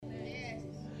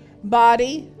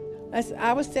Body,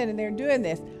 I was standing there doing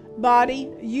this. Body,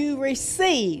 you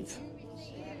receive.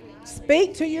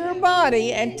 Speak to your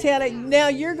body and tell it, now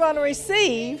you're going to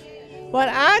receive what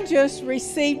I just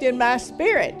received in my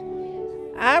spirit.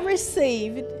 I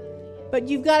received, but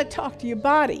you've got to talk to your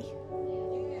body.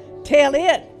 Tell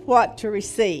it what to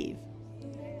receive.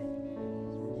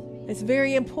 It's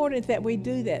very important that we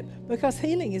do that because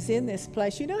healing is in this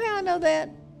place. You know how I know that?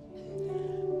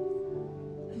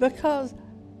 Because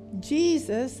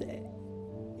Jesus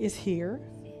is here.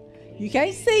 You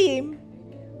can't see him.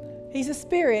 He's a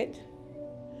spirit.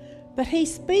 But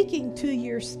he's speaking to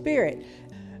your spirit.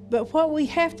 But what we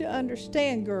have to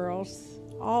understand, girls,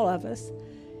 all of us,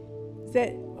 is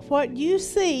that what you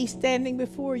see standing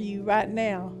before you right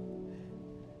now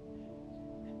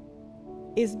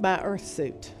is my earth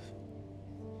suit.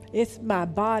 It's my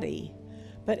body.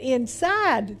 But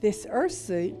inside this earth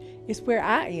suit is where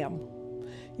I am.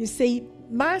 You see,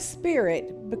 my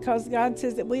spirit, because God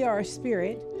says that we are a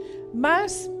spirit, my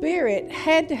spirit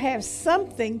had to have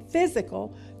something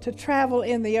physical to travel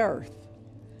in the earth.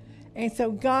 And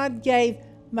so God gave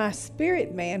my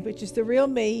spirit man, which is the real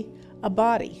me, a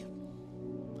body.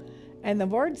 And the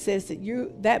word says that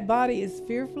that body is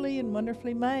fearfully and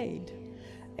wonderfully made.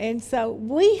 And so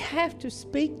we have to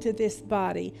speak to this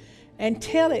body and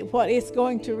tell it what it's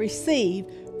going to receive,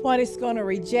 what it's going to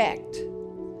reject.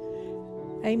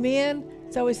 Amen?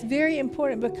 So it's very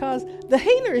important because the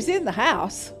healer is in the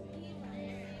house.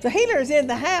 The healer is in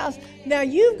the house. Now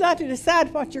you've got to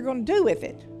decide what you're going to do with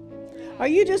it. Are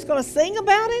you just going to sing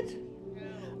about it?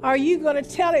 Are you going to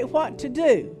tell it what to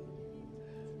do?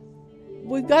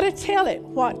 We've got to tell it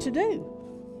what to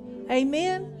do.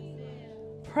 Amen?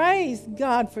 Praise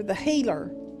God for the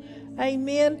healer.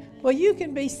 Amen. Well, you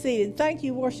can be seated. Thank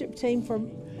you, worship team, for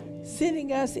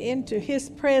sending us into his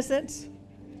presence.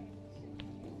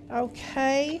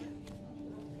 Okay.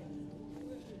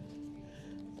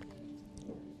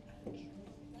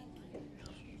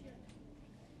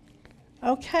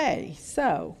 Okay,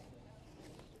 so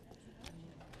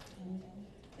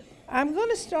I'm going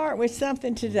to start with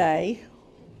something today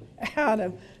out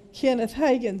of Kenneth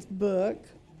Hagin's book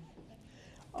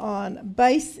on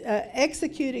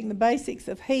executing the basics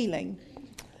of healing.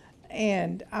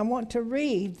 And I want to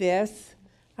read this.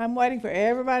 I'm waiting for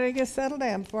everybody to get settled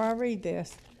down before I read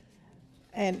this.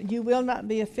 And you will not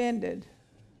be offended.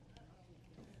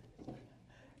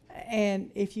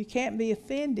 And if you can't be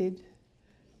offended,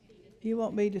 you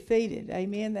won't be defeated.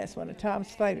 Amen? That's one of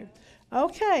Tom's favorite.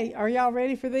 Okay, are y'all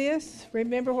ready for this?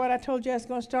 Remember what I told you I was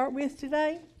going to start with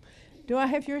today? Do I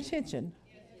have your attention?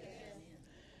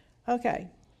 Okay.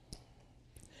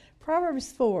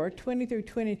 Proverbs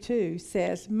 4:20-22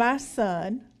 says, "My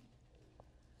son,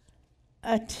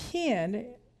 attend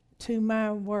to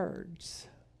my words.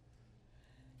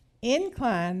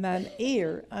 Incline thine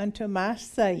ear unto my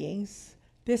sayings."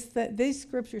 These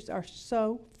scriptures are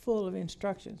so full of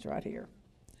instructions right here.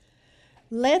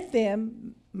 "Let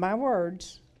them, my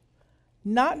words,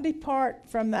 not depart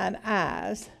from thine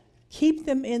eyes. Keep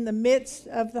them in the midst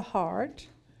of the heart,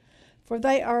 for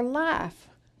they are life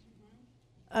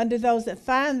unto those that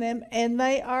find them, and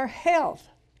they are health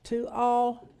to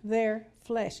all their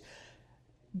flesh."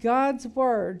 God's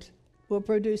word will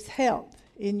produce health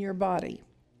in your body.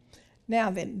 Now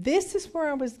then, this is where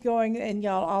I was going, and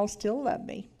y'all all still love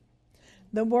me.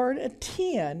 The word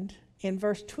attend in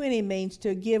verse 20 means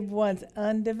to give one's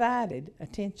undivided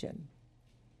attention.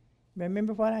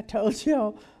 Remember what I told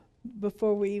y'all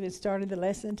before we even started the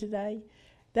lesson today?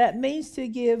 That means to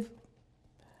give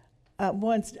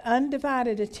one's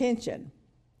undivided attention.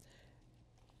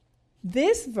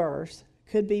 This verse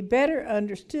could be better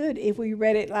understood if we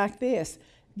read it like this: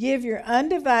 give your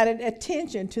undivided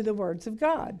attention to the words of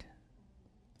God.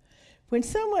 When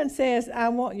someone says, "I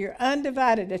want your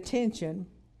undivided attention,"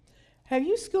 have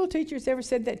you school teachers ever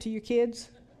said that to your kids?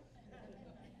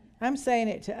 I'm saying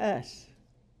it to us.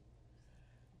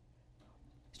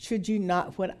 Should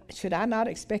I not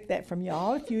expect that from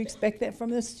y'all if you expect that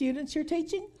from the students you're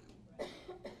teaching?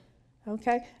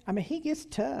 Okay, I mean, he gets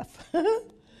tough.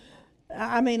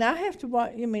 I have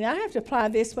to apply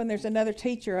this when there's another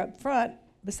teacher up front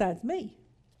besides me.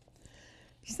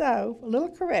 So, a little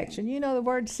correction. You know the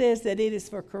word says that it is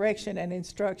for correction and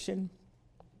instruction.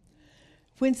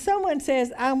 When someone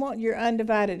says, "I want your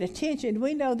undivided attention,"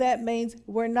 we know that means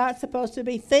we're not supposed to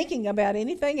be thinking about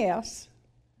anything else.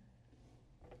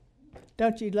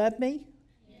 Don't you love me?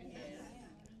 Yes.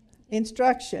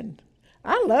 Instruction.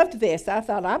 I loved this. I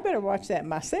thought I better watch that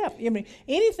myself. I mean,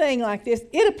 anything like this,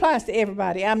 it applies to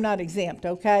everybody. I'm not exempt,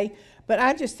 okay? But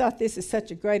I just thought this is such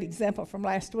a great example from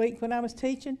last week when I was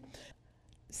teaching.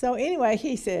 So anyway,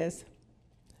 he says,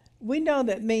 we know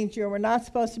that means we're not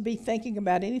supposed to be thinking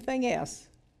about anything else.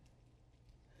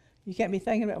 You can't be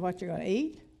thinking about what you're going to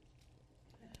eat,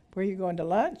 where you're going to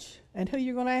lunch, and who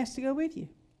you're going to ask to go with you.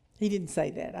 He didn't say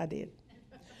that, I did.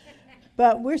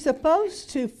 But we're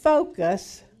supposed to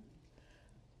focus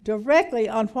directly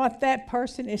on what that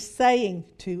person is saying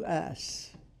to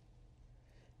us.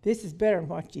 This is better than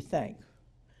what you think.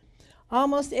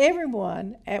 Almost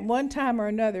everyone at one time or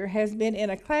another has been in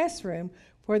a classroom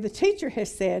where the teacher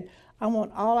has said, I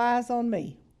want all eyes on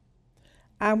me.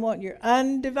 I want your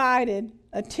undivided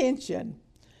attention.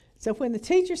 So when the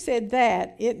teacher said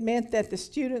that, it meant that the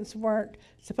students weren't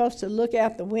supposed to look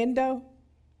out the window.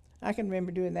 I can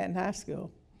remember doing that in high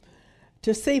school.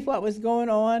 To see what was going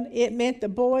on. It meant the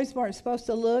boys weren't supposed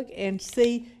to look and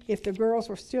see if the girls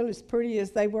were still as pretty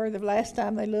as they were the last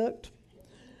time they looked.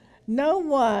 No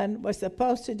one was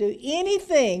supposed to do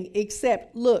anything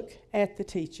except look at the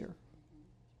teacher.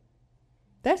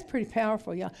 That's pretty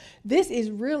powerful, y'all. This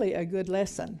is really a good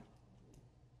lesson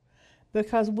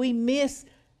because we miss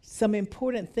some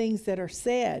important things that are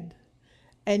said.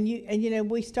 And you know,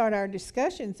 we start our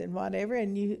discussions and whatever,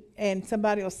 and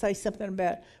somebody will say something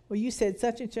about, well, you said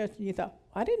such and such, and you thought,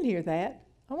 I didn't hear that.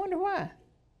 I wonder why.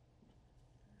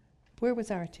 Where was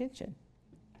our attention?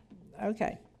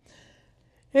 Okay.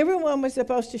 Everyone was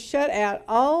supposed to shut out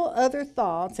all other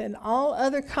thoughts and all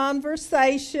other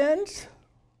conversations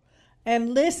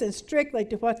and listen strictly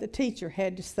to what the teacher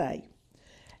had to say.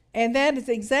 And that is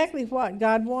exactly what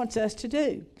God wants us to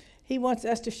do. He wants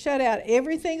us to shut out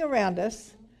everything around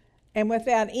us and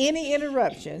without any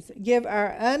interruptions, give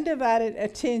our undivided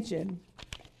attention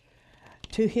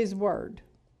to His Word.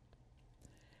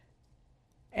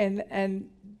 And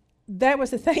that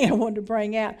was the thing I wanted to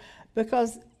bring out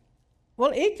because,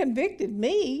 well, it convicted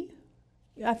me.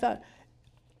 I thought,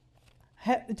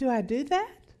 do I do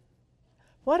that?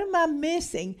 What am I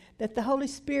missing that the Holy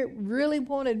Spirit really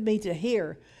wanted me to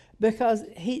hear? Because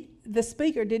the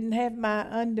speaker didn't have my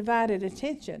undivided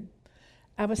attention.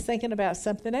 I was thinking about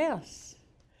something else.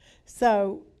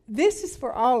 So this is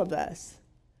for all of us.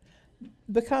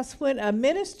 Because when a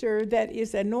minister that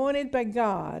is anointed by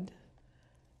God,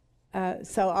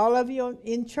 so all of you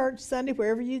in church Sunday,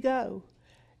 wherever you go,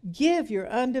 give your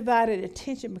undivided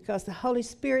attention because the Holy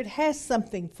Spirit has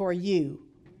something for you.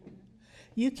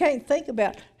 You can't think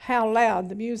about how loud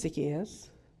the music is.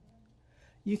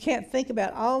 You can't think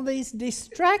about all these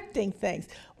distracting things.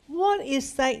 What is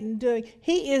Satan doing?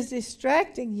 He is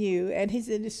distracting you, and he's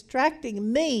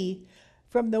distracting me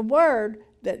from the word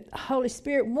that the Holy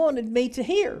Spirit wanted me to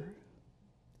hear.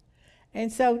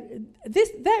 And so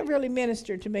that really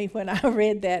ministered to me when I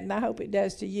read that, and I hope it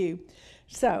does to you.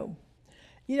 So,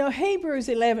 you know, Hebrews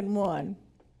 11:1,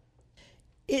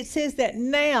 it says that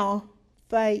now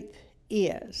faith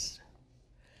is.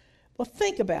 Well,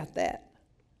 think about that.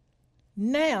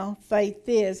 Now faith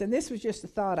is, and this was just a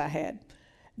thought I had.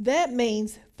 That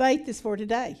means faith is for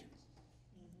today.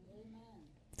 Amen.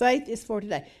 Faith is for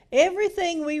today.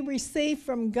 Everything we receive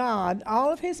from God,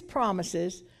 all of His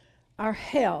promises, our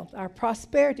health, our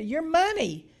prosperity, your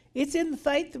money, it's in the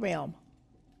faith realm.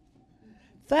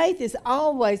 Faith is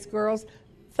always, girls,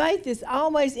 faith is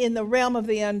always in the realm of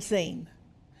the unseen.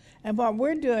 And what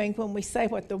we're doing when we say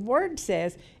what the Word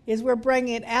says is we're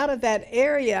bringing it out of that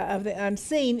area of the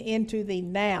unseen into the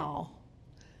now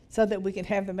so that we can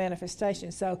have the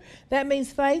manifestation. So that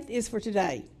means faith is for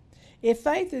today. If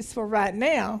faith is for right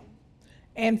now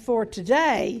and for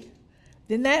today,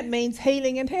 then that means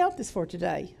healing and health is for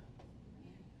today.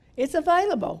 It's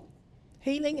available.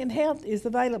 Healing and health is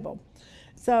available.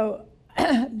 So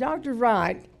Dr.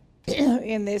 Wright,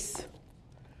 in this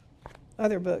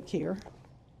other book here,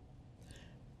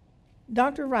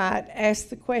 Dr. Wright asked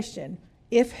the question,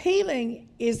 if healing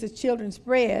is the children's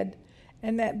bread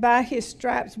and that by His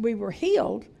stripes we were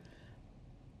healed,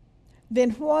 then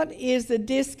what is the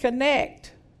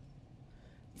disconnect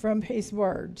from His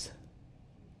words?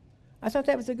 I thought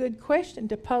that was a good question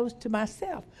to pose to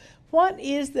myself. What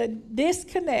is the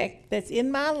disconnect that's in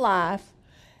my life?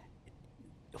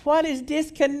 What is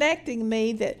disconnecting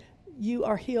me that you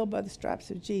are healed by the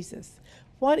stripes of Jesus?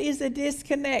 What is the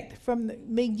disconnect from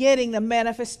me getting the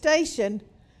manifestation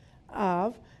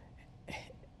of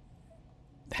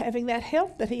having that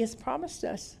health that He has promised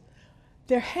us?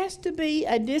 There has to be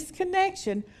a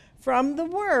disconnection from the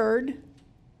Word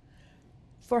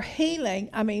for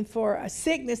healing, for a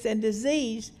sickness and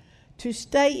disease to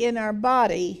stay in our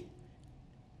body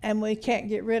and we can't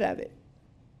get rid of it.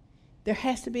 There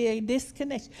has to be a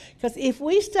disconnection. Because if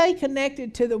we stay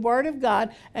connected to the Word of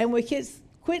God and we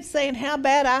quit saying how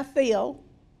bad I feel,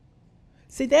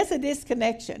 see, that's a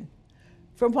disconnection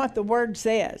from what the Word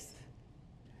says.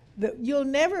 You'll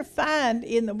never find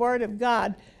in the Word of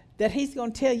God that He's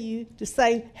going to tell you to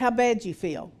say how bad you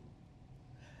feel.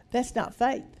 That's not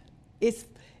faith. It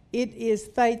is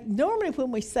faith. Normally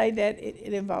when we say that,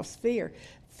 it involves fear.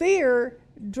 Fear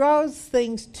draws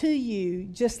things to you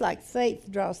just like faith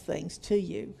draws things to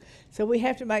you. So we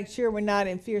have to make sure we're not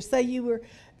in fear. Say you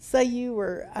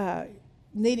were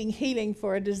needing healing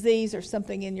for a disease or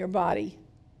something in your body.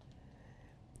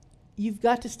 You've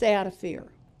got to stay out of fear.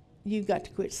 You've got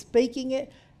to quit speaking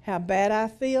it, how bad I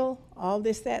feel, all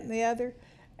this, that, and the other.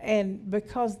 And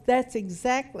because that's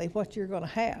exactly what you're going to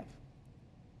have.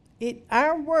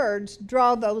 Our words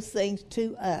draw those things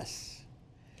to us.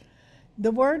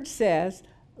 The Word says,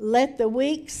 let the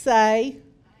weak say,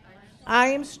 I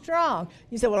am strong.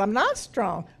 You say, well, I'm not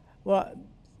strong. Well,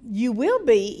 you will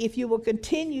be if you will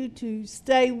continue to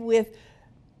stay with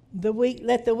the weak.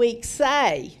 Let the weak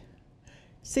say.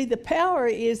 See, the power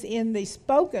is in the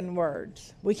spoken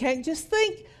words. We can't just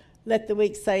think, let the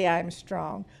weak say I am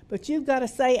strong. But you've got to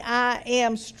say, I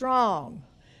am strong.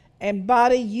 And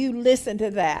body, you listen to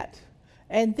that.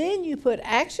 And then you put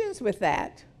actions with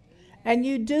that. And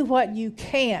you do what you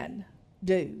can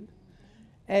do.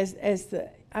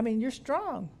 You're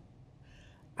strong.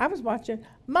 I was watching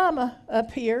Mama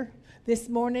up here this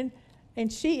morning,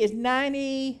 and she is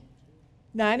 92.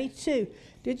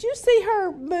 Did you see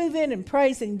her moving and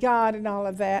praising God and all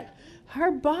of that?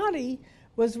 Her body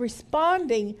was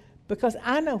responding because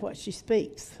I know what she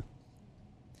speaks.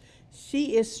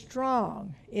 She is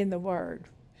strong in the Word.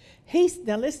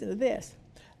 Now listen to this.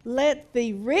 Let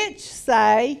the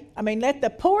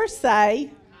poor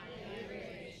say,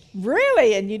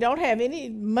 really? And you don't have any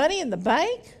money in the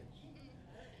bank?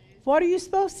 What are you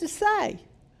supposed to say?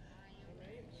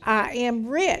 I am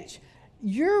rich.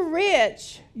 You're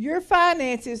rich. Your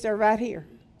finances are right here.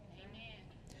 Amen.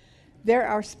 There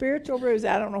are spiritual rules.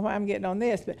 I don't know why I'm getting on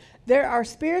this, but there are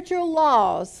spiritual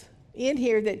laws in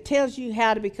here that tells you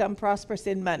how to become prosperous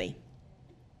in money.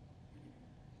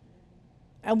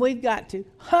 And we've got to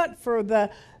hunt for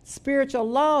the spiritual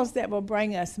laws that will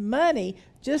bring us money,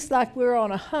 just like we're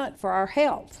on a hunt for our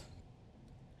health.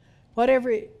 Whatever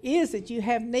it is that you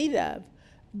have need of.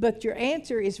 But your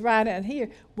answer is right out here.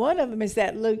 One of them is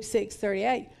that Luke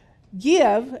 6:38.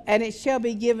 Give, and it shall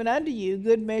be given unto you.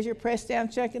 Good measure, pressed down,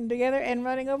 shaken together, and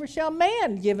running over shall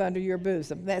man give unto your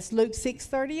bosom. That's Luke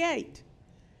 6:38.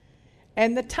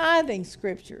 And the tithing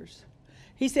scriptures.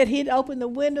 He said he'd open the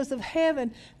windows of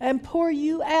heaven and pour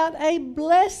you out a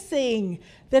blessing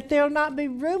that there'll not be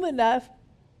room enough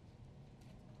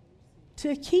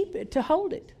to keep it, to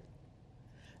hold it.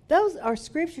 Those are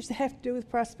scriptures that have to do with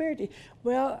prosperity.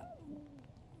 Well,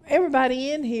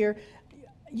 everybody in here,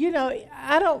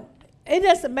 it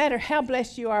doesn't matter how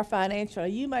blessed you are financially.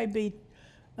 You may be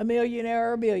a millionaire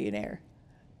or a billionaire,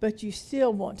 but you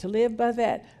still want to live by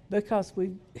that because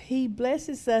He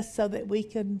blesses us so that we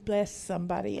can bless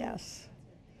somebody else.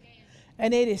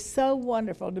 And it is so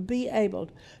wonderful to be able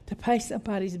to pay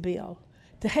somebody's bill,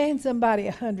 to hand somebody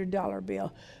a $100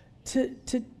 bill, to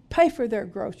pay for their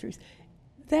groceries.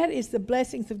 That is the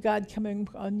blessings of God coming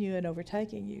on you and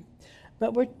overtaking you.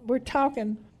 But we're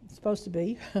talking, supposed to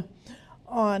be,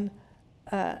 on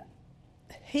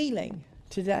healing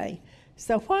today.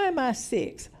 So why am I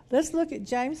sick? Let's look at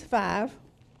James 5.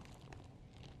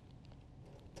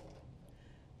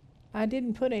 I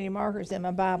didn't put any markers in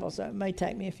my Bible, so it may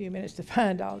take me a few minutes to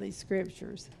find all these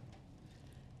scriptures.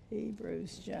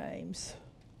 Hebrews, James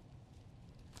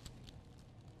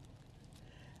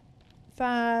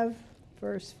 5.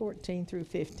 Verse 14 through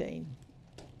 15.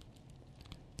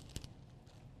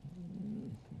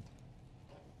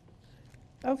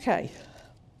 Okay.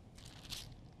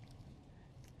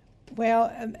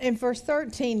 Well, in verse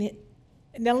 13,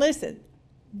 now listen,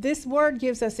 this word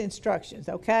gives us instructions,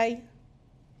 okay?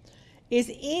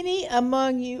 Is any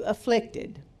among you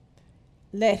afflicted?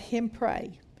 Let him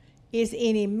pray. Is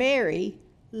any merry?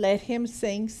 Let him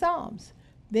sing psalms.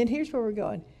 Then here's where we're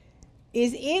going.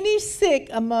 Is any sick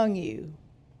among you?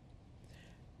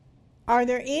 Are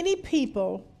there any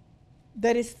people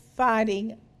that is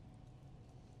fighting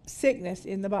sickness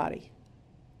in the body?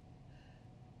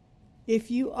 If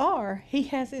you are, He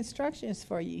has instructions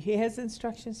for you. He has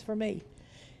instructions for me.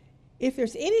 If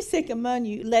there's any sick among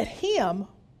you, let him,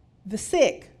 the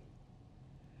sick,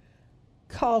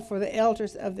 call for the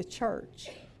elders of the church.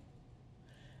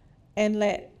 And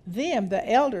let them, the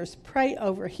elders, pray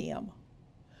over him,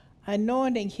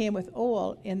 anointing him with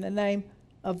oil in the name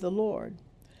of the Lord.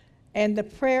 And the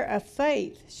prayer of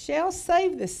faith shall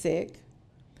save the sick,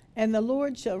 and the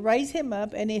Lord shall raise him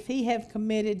up, and if he have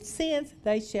committed sins,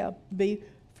 they shall be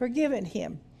forgiven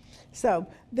him. So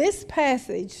this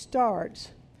passage starts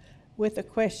with a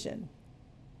question.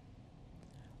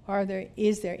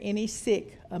 Is there any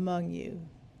sick among you?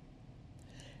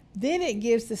 Then it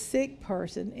gives the sick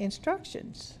person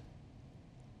instructions.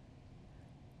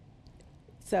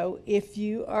 So if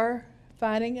you are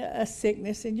fighting a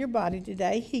sickness in your body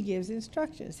today, he gives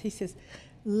instructions. He says,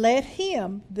 let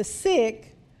him, the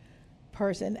sick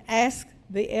person, ask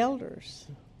the elders,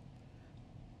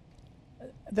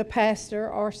 the pastor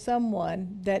or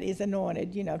someone that is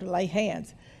anointed, to lay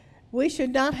hands. We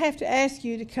should not have to ask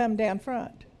you to come down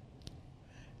front.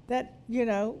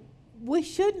 We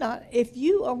should not. If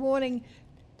you are wanting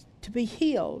to be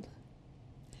healed,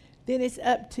 then it's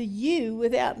up to you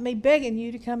without me begging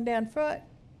you to come down front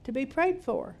to be prayed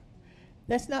for.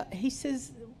 He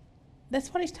says,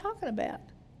 that's what he's talking about.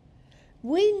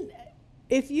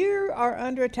 If you are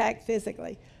under attack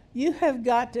physically, you have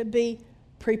got to be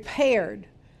prepared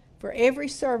for every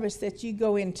service that you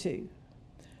go into.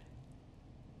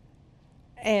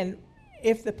 And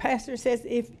if the pastor says,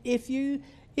 if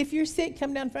you're sick,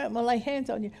 come down front and we'll lay hands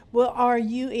on you. Well, are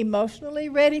you emotionally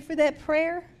ready for that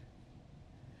prayer?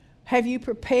 Have you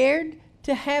prepared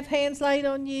to have hands laid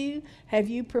on you? Have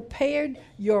you prepared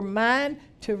your mind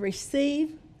to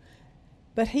receive?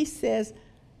 But he says,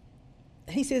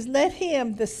 let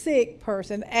him, the sick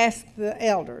person, ask the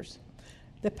elders,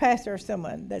 the pastor or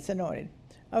someone that's anointed.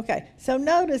 Okay, so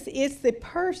notice it's the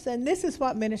person. This is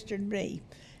what ministered me.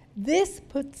 This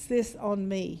puts this on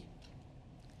me.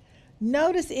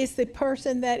 Notice it's the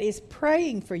person that is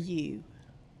praying for you.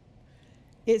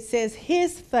 It says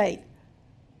his faith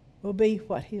will be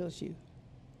what heals you.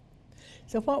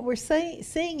 So what we're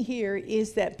seeing here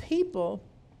is that people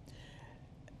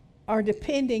are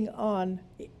depending on,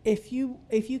 if you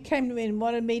came to me and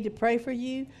wanted me to pray for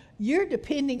you, you're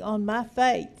depending on my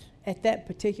faith at that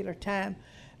particular time.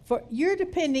 You're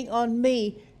depending on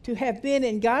me to have been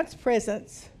in God's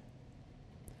presence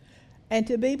and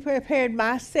to be prepared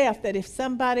myself that if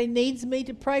somebody needs me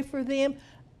to pray for them,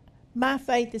 my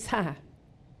faith is high.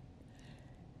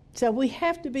 So we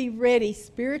have to be ready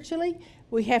spiritually.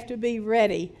 We have to be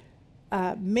ready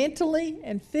mentally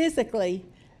and physically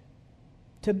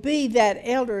to be that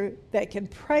elder that can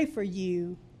pray for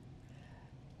you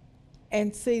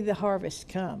and see the harvest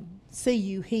come, see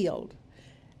you healed.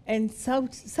 And so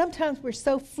sometimes we're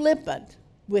so flippant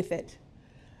with it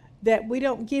that we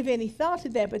don't give any thought to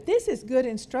that. But this is good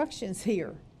instructions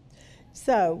here.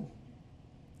 So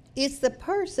it's the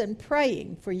person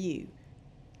praying for you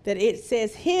that it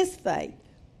says his faith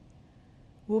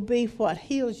will be what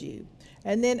heals you.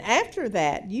 And then after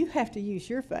that, you have to use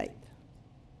your faith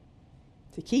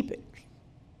to keep it.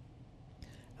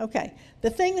 Okay, the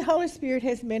thing the Holy Spirit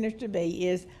has ministered to me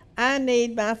is I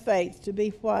need my faith to be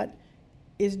what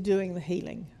is doing the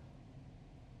healing.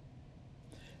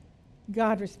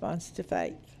 God responds to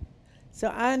faith. So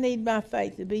I need my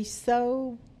faith to be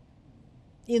so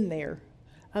in there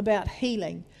about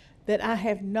healing that I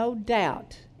have no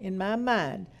doubt in my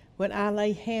mind when I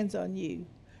lay hands on you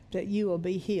that you will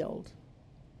be healed.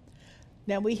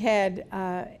 Now we had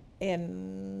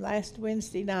in last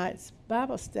Wednesday night's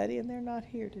Bible study, and they're not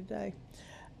here today.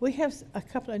 We have a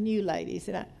couple of new ladies,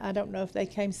 and I don't know if they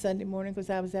came Sunday morning because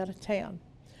I was out of town.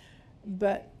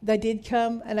 But they did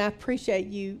come, and I appreciate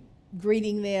you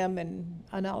greeting them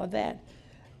and all of that.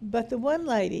 But the one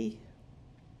lady,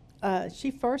 she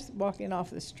first walked in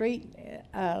off the street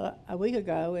a week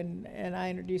ago, and I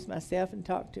introduced myself and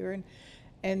talked to her.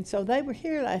 And so they were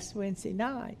here last Wednesday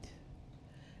night.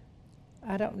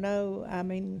 I don't know, I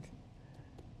mean,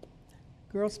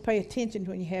 girls pay attention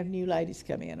when you have new ladies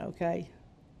come in, okay?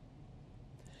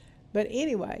 But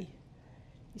anyway,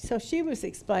 so she was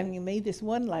explaining to me, this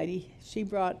one lady, she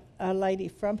brought a lady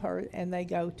from her, and they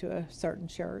go to a certain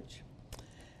church.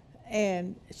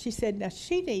 And she said, now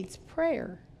she needs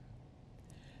prayer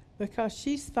because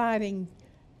she's fighting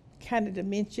kind of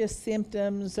dementia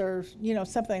symptoms or,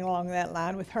 something along that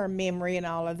line with her memory and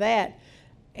all of that.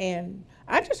 And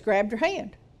I just grabbed her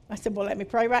hand. I said, well, let me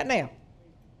pray right now.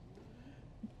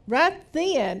 Right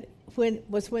then, when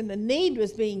the need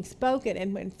was being spoken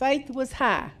and when faith was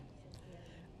high,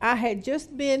 we had just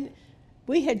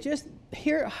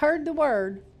heard the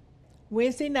word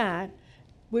Wednesday night.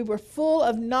 We were full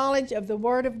of knowledge of the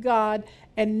Word of God,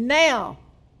 and now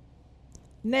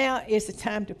is the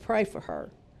time to pray for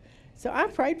her. So I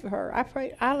prayed for her.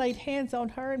 I laid hands on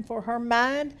her and for her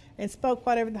mind and spoke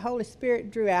whatever the Holy Spirit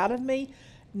drew out of me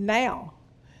now.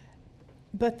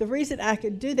 But the reason I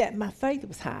could do that, my faith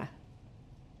was high.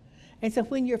 And so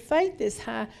when your faith is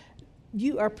high,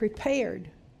 you are prepared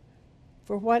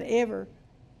for whatever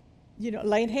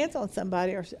laying hands on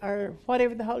somebody or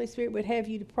whatever the Holy Spirit would have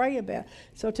you to pray about.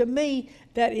 So to me,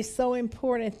 that is so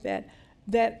important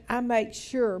that I make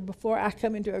sure before I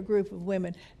come into a group of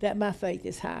women that my faith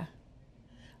is high.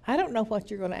 I don't know what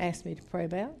you're going to ask me to pray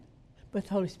about, but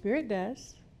the Holy Spirit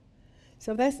does.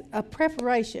 So that's a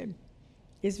preparation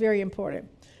is very important.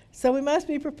 So we must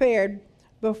be prepared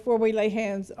before we lay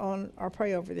hands on or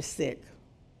pray over the sick.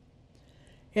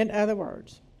 In other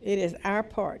words, it is our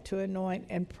part to anoint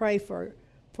and pray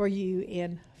for you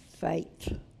in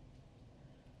faith.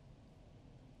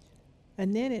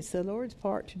 And then it's the Lord's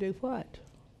part to do what?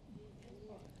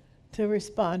 To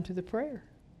respond to the prayer.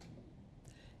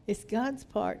 It's God's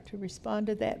part to respond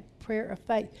to that prayer of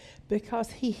faith because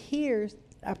He hears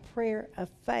a prayer of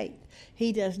faith.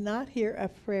 He does not hear a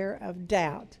prayer of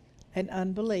doubt and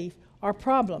unbelief or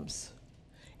problems.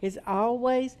 It's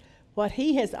always what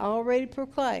He has already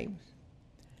proclaimed.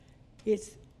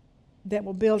 It's that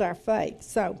will build our faith.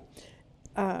 So,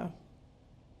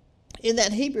 in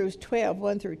that Hebrews 12,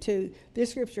 1 through 2,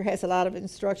 this scripture has a lot of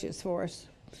instructions for us.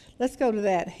 Let's go to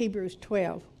that, Hebrews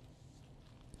 12,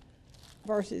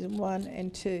 verses 1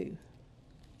 and 2.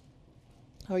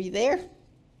 Are you there?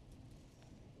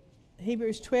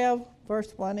 Hebrews 12,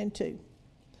 verse 1 and 2.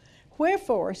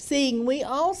 Wherefore, seeing we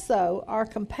also are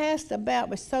compassed about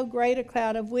with so great a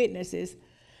cloud of witnesses.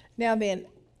 Now then,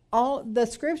 all the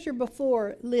scripture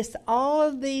before lists all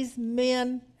of these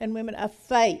men and women of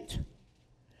faith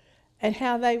and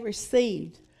how they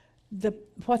received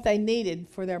what they needed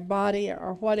for their body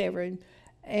or whatever.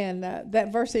 And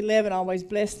that verse 11 always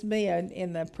blessed me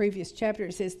in the previous chapter.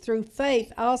 It says, through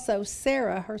faith also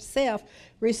Sarah herself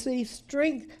received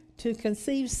strength to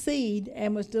conceive seed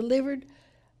and was delivered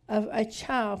of a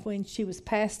child when she was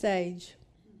past age,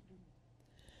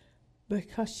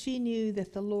 because she knew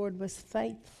that the Lord was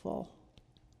faithful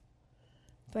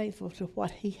to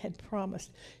what He had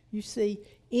promised. You see,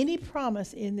 any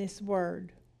promise in this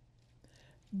word,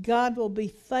 God will be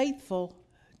faithful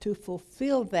to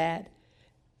fulfill that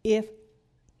if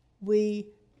we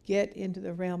get into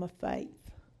the realm of faith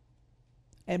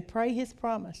and pray His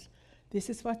promise. This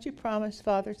is what you promised,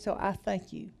 Father, so I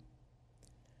thank you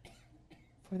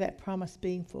for that promise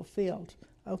being fulfilled.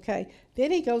 Okay,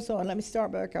 then he goes on. Let me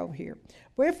start back over here.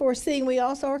 Wherefore, seeing we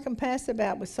also are compassed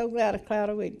about with so great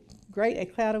a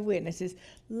cloud of witnesses,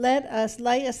 let us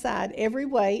lay aside every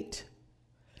weight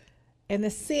and the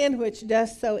sin which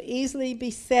does so easily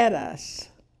beset us.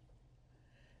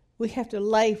 We have to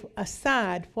lay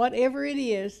aside whatever it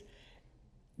is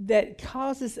that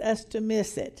causes us to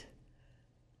miss it,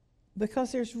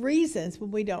 because there's reasons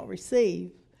when we don't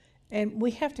receive, and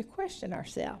we have to question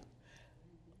ourselves.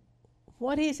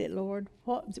 What is it, Lord?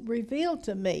 Reveal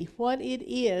to me what it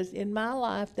is in my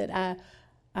life that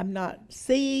I'm not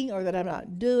seeing, or that I'm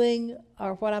not doing,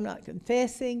 or what I'm not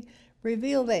confessing.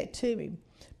 Reveal that to me.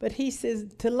 But he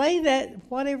says to lay that,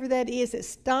 whatever that is that's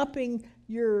stopping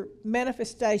your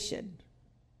manifestation,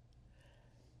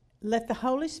 let the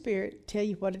Holy Spirit tell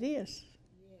you what it is.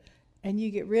 And you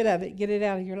get rid of it, get it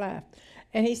out of your life.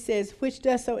 And he says, which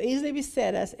does so easily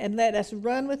beset us, and let us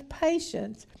run with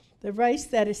patience the race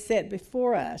that is set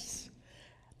before us.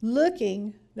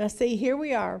 Looking, now see, here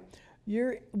we are.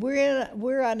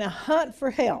 We're on a hunt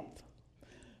for health.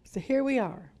 So here we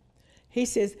are. He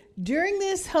says, during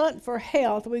this hunt for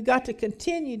health, we've got to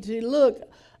continue to look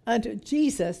unto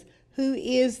Jesus, who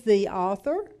is the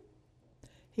author.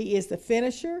 He is the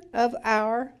finisher of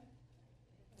our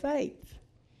faith.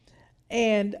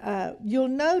 And you'll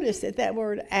notice that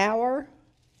word "our"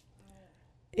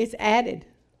 is added.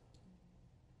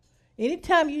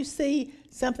 Anytime you see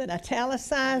something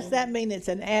italicized, that means it's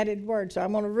an added word. So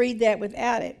I'm going to read that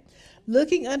without it.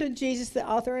 Looking unto Jesus, the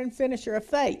author and finisher of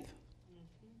faith.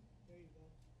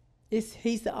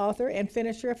 He's the author and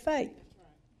finisher of faith.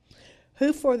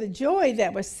 Who for the joy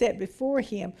that was set before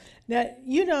him. Now,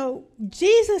 you know,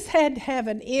 Jesus had to have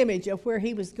an image of where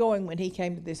he was going when he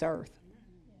came to this earth.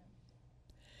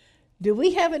 Do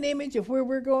we have an image of where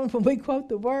we're going when we quote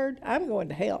the word? I'm going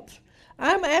to health.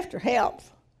 I'm after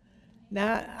health.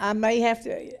 Now, I may have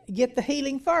to get the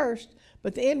healing first,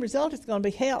 but the end result is going to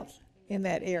be health in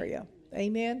that area.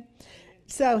 Amen?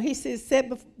 So he says,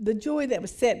 the joy that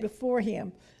was set before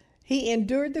him. He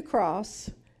endured the cross,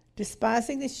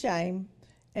 despising the shame,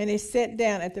 and is set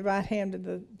down at the right hand of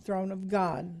the throne of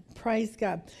God. Praise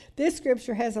God. This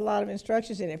scripture has a lot of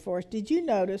instructions in it for us. Did you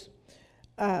notice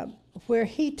where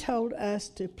he told us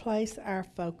to place our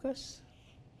focus?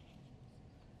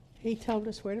 He told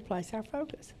us where to place our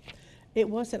focus. It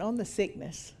wasn't on the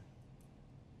sickness.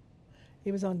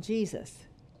 It was on Jesus,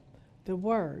 the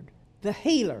Word, the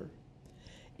healer.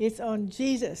 It's on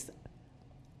Jesus,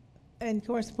 And of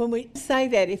course, when we say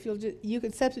that, if you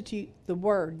can substitute the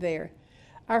word there.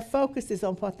 Our focus is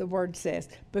on what the word says,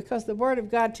 because the word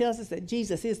of God tells us that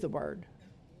Jesus is the word.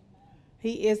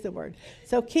 He is the word.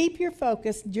 So keep your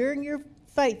focus during your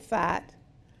faith fight.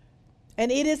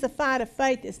 And it is a fight of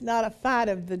faith. It's not a fight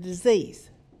of the disease.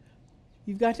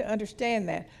 You've got to understand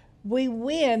that. We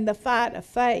win the fight of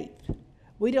faith.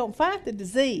 We don't fight the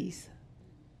disease.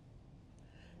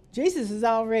 Jesus has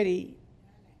already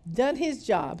done his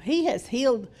job. He has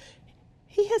healed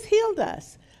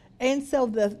us. And so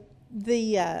the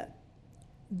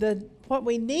what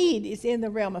we need is in the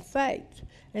realm of faith.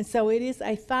 And so it is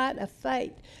a fight of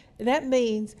faith. That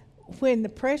means when the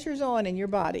pressure's on in your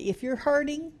body, if you're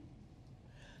hurting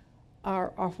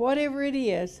or whatever it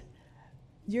is,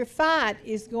 your fight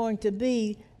is going to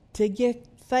be to get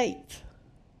faith.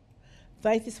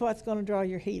 Faith is what's going to draw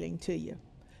your healing to you.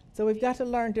 So we've got to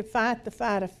learn to fight the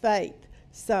fight of faith.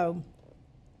 So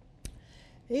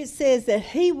it says that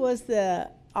he was the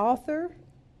author.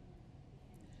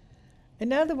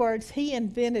 In other words, he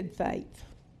invented faith.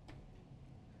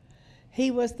 He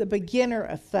was the beginner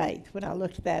of faith when I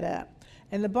looked that up.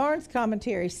 And the Barnes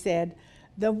commentary said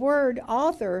the word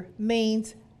author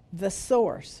means the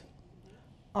source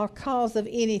or cause of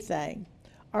anything,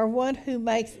 or one who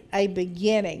makes a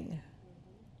beginning.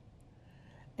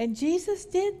 And Jesus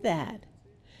did that.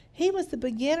 He was the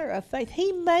beginner of faith.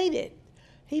 He made it.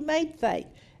 He made faith.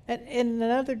 And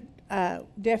another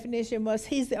definition was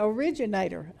he's the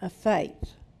originator of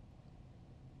faith.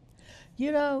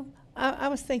 You know, I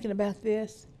was thinking about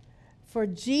this. For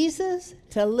Jesus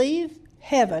to leave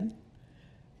heaven,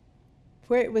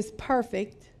 where it was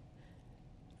perfect,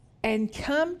 and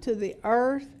come to the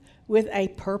earth with a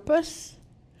purpose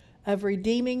of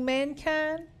redeeming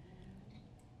mankind,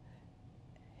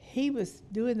 he was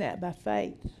doing that by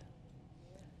faith.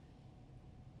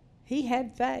 He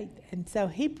had faith, and so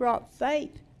he brought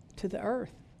faith to the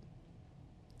earth.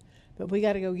 But we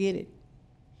got to go get it.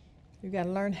 We've got to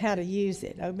learn how to use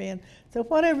it. Amen. So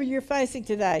whatever you're facing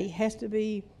today has to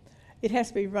be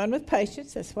run with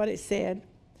patience. That's what it said.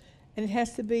 And it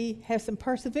has to have some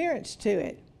perseverance to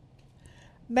it.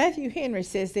 Matthew Henry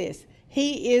says this: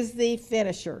 he is the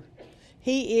finisher.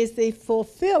 He is the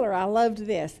fulfiller. I loved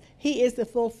this. He is the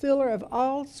fulfiller of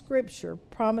all scripture,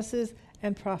 promises,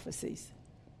 and prophecies.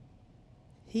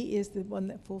 He is the one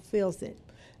that fulfills it.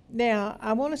 Now,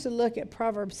 I want us to look at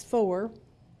Proverbs 4.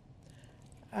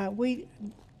 We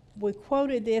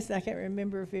quoted this, and I can't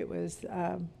remember if it was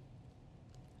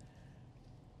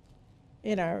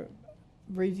in our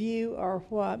review or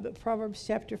what, but Proverbs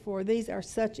chapter 4, these are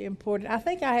such important. I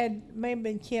think may have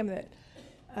been Kim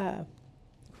that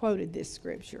quoted this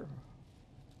scripture.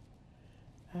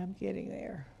 I'm getting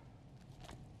there.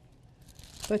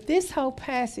 But this whole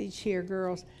passage here,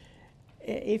 girls,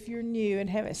 if you're new and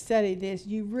haven't studied this,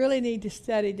 you really need to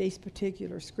study these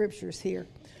particular scriptures here.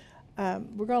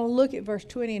 We're going to look at verse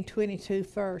 20 and 22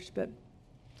 first, but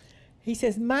he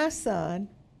says, "My son,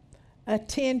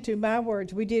 attend to my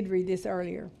words." We did read this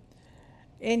earlier.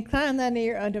 "Incline thine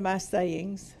ear unto my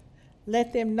sayings.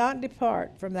 Let them not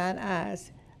depart from thine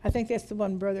eyes." I think that's the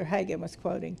one Brother Hagin was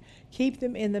quoting. "Keep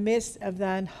them in the midst of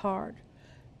thine heart."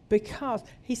 Because,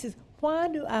 he says, why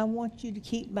do I want you to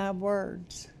keep my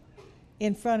words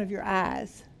in front of your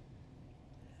eyes?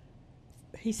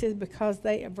 He says, because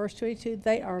verse 22,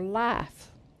 they are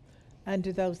life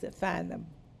unto those that find them.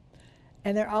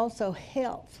 And they're also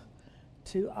health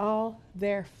to all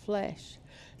their flesh.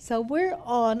 So we're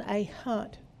on a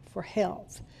hunt for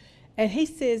health. And he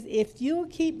says, if you'll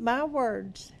keep my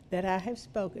words that I have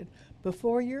spoken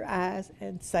before your eyes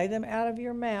and say them out of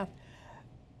your mouth,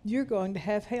 you're going to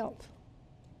have health.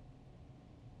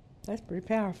 That's pretty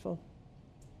powerful.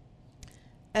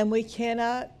 And we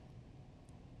cannot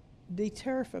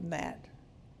deter from that.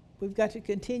 We've got to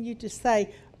continue to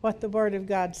say what the Word of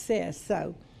God says.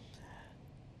 So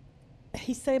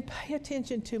he's saying, pay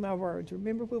attention to my words.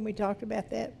 Remember when we talked about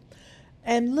that?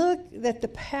 And look at the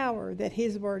power that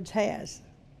his words has.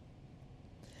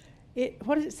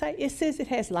 What does it say? It says it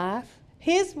has life.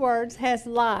 His words has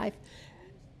life.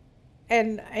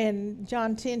 And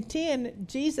John 10:10,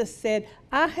 Jesus said,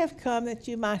 I have come that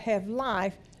you might have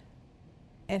life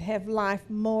and have life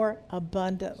more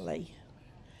abundantly.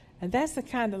 And that's the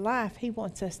kind of life he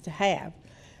wants us to have.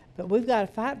 But we've got to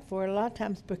fight for it a lot of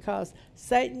times because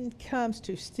Satan comes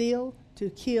to steal, to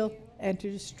kill, and to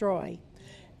destroy.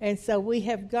 And so we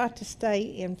have got to stay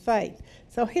in faith.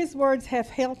 So his words have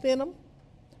health in them.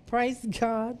 Praise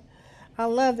God. I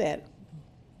love that.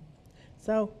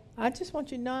 So I just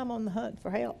want you to know I'm on the hunt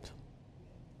for help.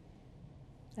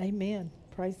 Amen.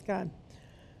 Praise God.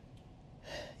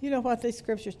 You know what these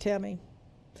scriptures tell me?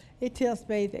 It tells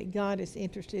me that God is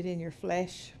interested in your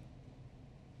flesh.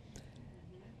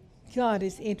 God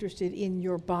is interested in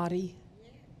your body.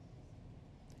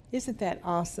 Isn't that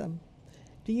awesome?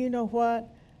 Do you know what?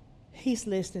 He's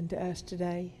listening to us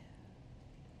today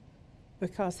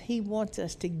because he wants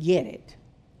us to get it.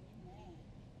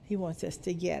 He wants us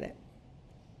to get it.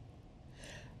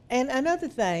 And another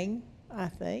thing, I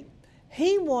think,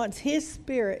 he wants his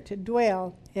spirit to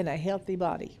dwell in a healthy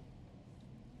body.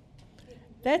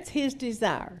 That's his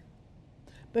desire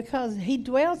because he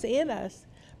dwells in us,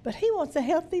 but he wants a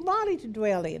healthy body to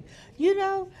dwell in. You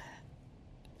know,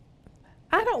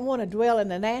 I don't want to dwell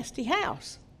in a nasty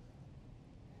house.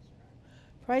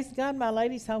 Praise God, my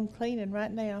lady's home cleaning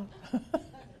right now.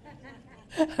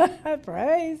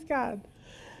 Praise God.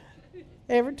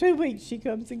 Every 2 weeks she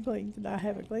comes and cleans, and I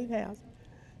have a clean house.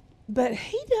 But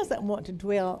he doesn't want to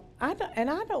dwell, I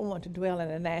don't want to dwell in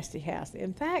a nasty house.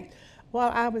 In fact,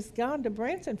 while I was gone to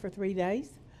Branson for 3 days,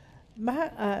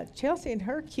 my Chelsea and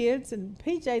her kids and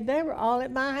PJ, they were all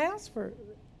at my house for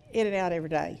in and out every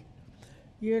day.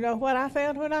 You know what I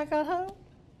found when I got home?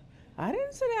 I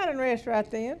didn't sit down and rest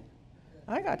right then.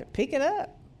 I got to pick it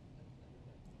up,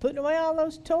 putting away all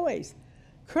those toys,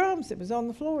 crumbs that was on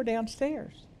the floor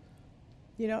downstairs.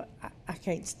 You know, I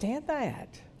can't stand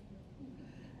that.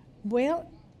 Well,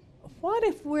 what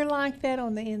if we're like that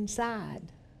on the inside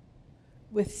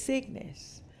with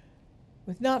sickness,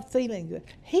 with not feeling good?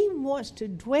 He wants to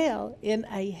dwell in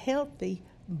a healthy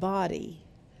body,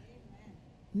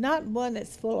 not one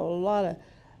that's full of a lot of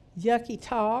yucky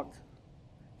talk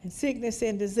and sickness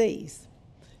and disease.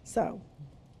 So,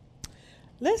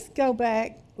 let's go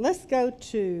back. Let's go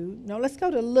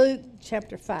to Luke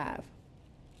chapter 5.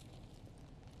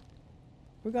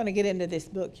 We're going to get into this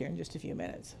book here in just a few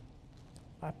minutes.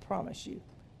 I promise you.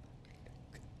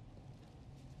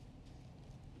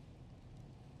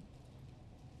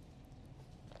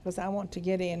 Because I want to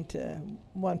get into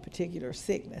one particular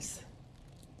sickness.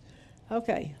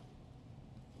 Okay.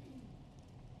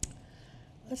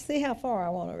 Let's see how far I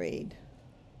want to read.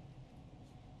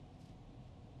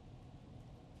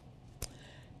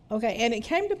 Okay, and it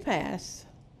came to pass,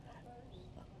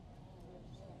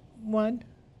 and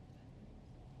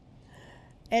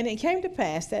it came to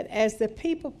pass that as the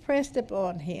people pressed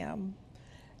upon him,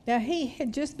 now he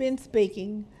had just been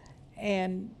speaking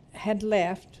and had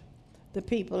left the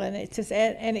people, and it says,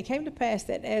 and it came to pass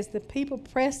that as the people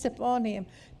pressed upon him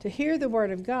to hear the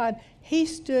word of God, he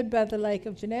stood by the lake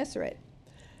of Gennesaret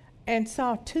and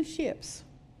saw 2 ships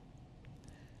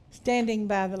standing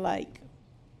by the lake.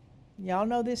 Y'all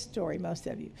know this story, most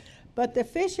of you. But the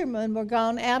fishermen were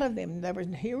gone out of them.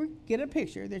 Here, get a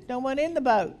picture. There's no one in the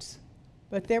boats,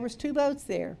 but there was 2 boats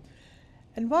there.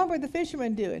 And what were the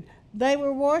fishermen doing? They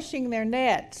were washing their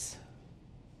nets.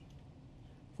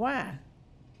 Why?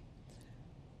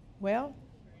 Well,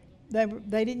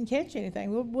 they didn't catch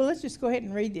anything. Well, let's just go ahead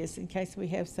and read this in case we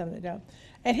have some that don't.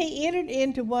 And he entered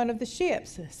into one of the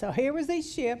ships. So here was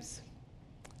these ships.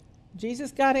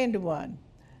 Jesus got into one,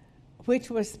 which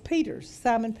was Peter's,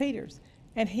 Simon Peter's.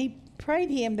 And he prayed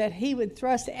him that he would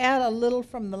thrust out a little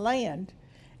from the land.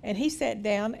 And he sat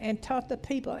down and taught the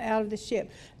people out of the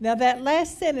ship. Now that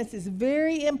last sentence is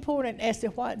very important as to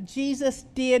what Jesus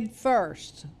did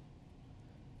first.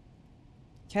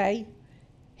 Okay?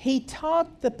 He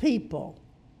taught the people.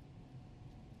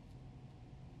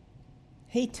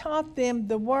 He taught them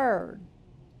the word.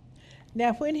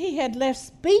 Now when he had left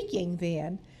speaking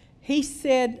then, he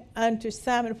said unto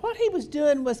Simon, what he was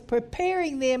doing was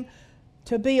preparing them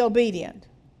to be obedient.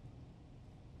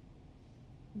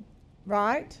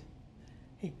 Right?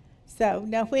 So,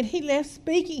 now when he left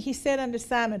speaking, he said unto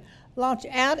Simon, launch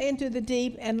out into the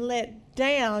deep and let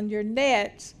down your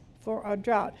nets for a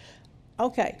draught.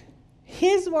 Okay,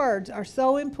 his words are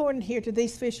so important here to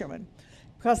these fishermen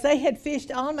because they had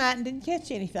fished all night and didn't catch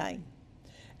anything.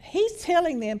 He's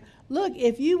telling them, look,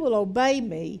 if you will obey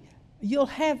me, you'll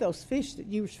have those fish that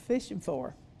you were fishing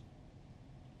for.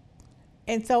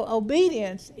 And so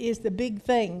obedience is the big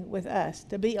thing with us,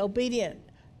 to be obedient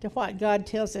to what God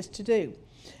tells us to do.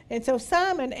 And so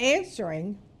Simon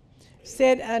answering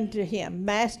said unto him,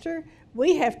 Master,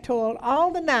 we have toiled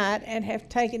all the night and have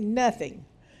taken nothing.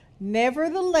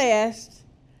 Nevertheless,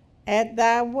 at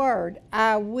thy word,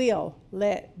 I will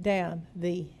let down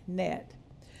the net.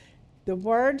 The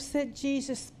words that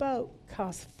Jesus spoke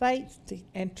caused faith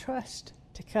and trust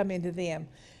to come into them.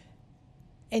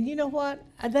 And you know what?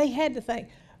 They had to think,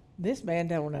 this man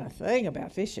don't know a thing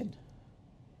about fishing.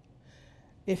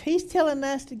 If he's telling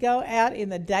us to go out in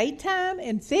the daytime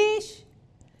and fish,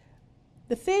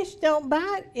 the fish don't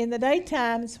bite in the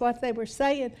daytime, is what they were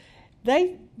saying.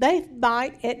 They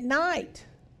bite at night.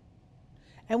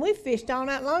 And we fished all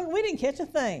night long and we didn't catch a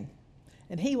thing.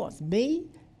 And he wants me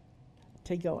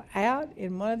to go out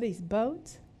in one of these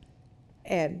boats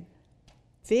and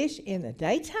fish in the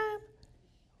daytime?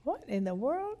 What in the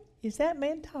world is that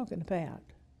man talking about?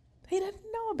 He doesn't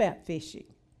know about fishing.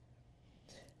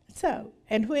 So,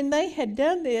 and when they had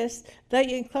done this,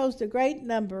 they enclosed a great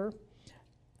number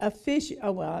of fish.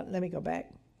 Oh, well, let me go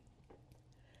back.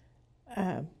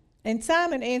 And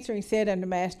Simon answering said unto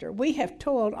Master, we have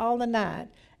toiled all the night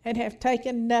and have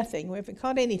taken nothing. We haven't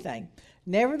caught anything.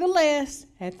 Nevertheless,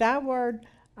 at thy word,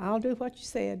 I'll do what you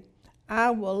said. I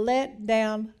will let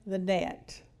down the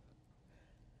net.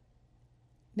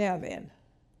 Now then,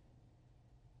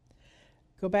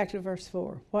 go back to verse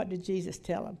 4. What did Jesus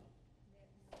tell them?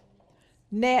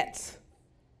 Nets.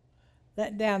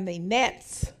 Let down the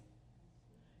nets.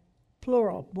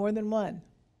 Plural, more than one.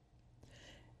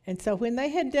 And so when they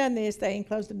had done this, they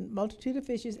enclosed a multitude of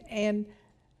fishes, and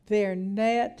their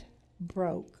net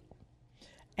broke.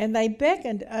 And they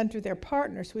beckoned unto their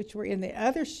partners which were in the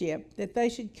other ship that they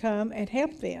should come and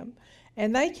help them.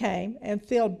 And they came and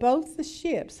filled both the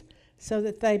ships so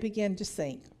that they began to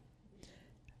sink.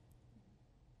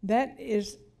 That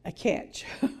is a catch.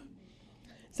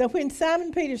 So when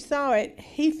Simon Peter saw it,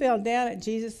 he fell down at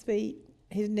Jesus' feet,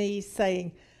 his knees,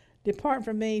 saying, depart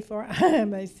from me, for I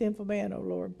am a sinful man, O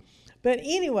Lord. But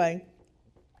anyway,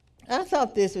 I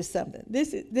thought this was something.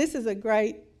 This is a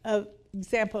great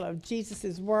example of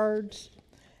Jesus' words,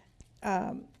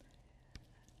 and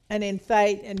in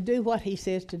faith, and do what he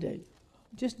says to do.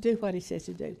 Just do what he says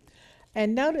to do.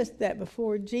 And notice that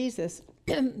before Jesus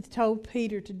told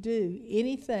Peter to do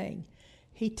anything,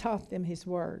 he taught them his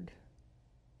word.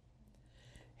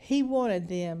 He wanted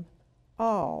them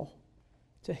all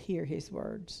to hear his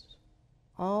words.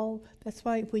 All. That's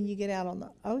why when you get out on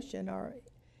the ocean or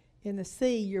in the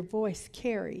sea, your voice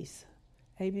carries.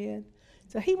 Amen.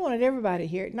 So he wanted everybody to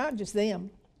hear it, not just them,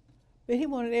 but he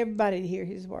wanted everybody to hear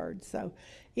his words. So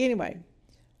anyway,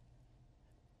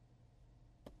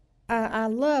 I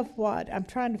love what, I'm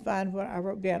trying to find what I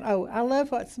wrote down. Oh, I love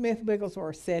what Smith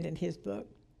Wigglesworth said in his book.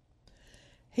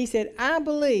 He said, I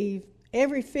believe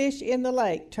every fish in the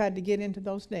lake tried to get into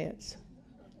those nets.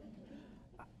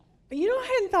 You know, I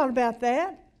hadn't thought about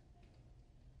that.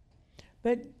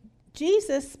 But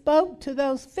Jesus spoke to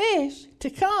those fish to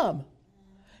come.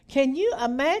 Can you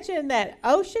imagine that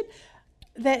ocean,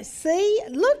 that sea?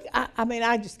 Look,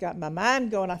 I just got my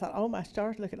mind going. I thought, oh my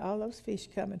stars, look at all those fish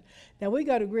coming. Now we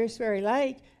go to Grease Ferry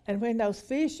Lake, and when those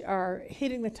fish are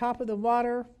hitting the top of the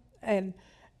water, and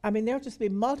there'll just be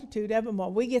a multitude of them.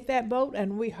 When we get that boat,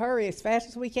 and we hurry as fast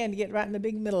as we can to get right in the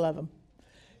big middle of them.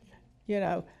 You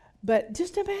know, but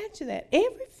just imagine that.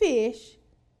 Every fish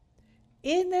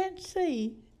in that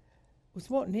sea was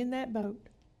wanting in that boat,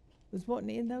 was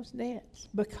wanting in those nets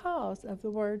because of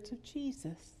the words of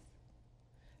Jesus.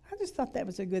 I just thought that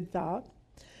was a good thought.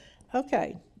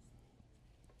 Okay.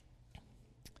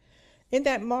 In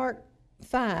that Mark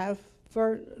 5,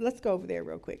 let's go over there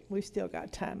real quick. We've still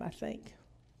got time, I think.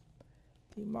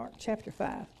 Mark chapter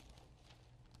 5.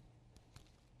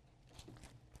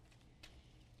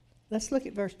 Let's look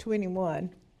at verse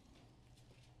 21.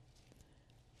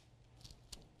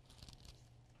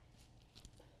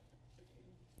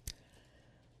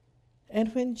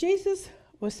 And when Jesus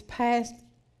was passed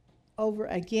over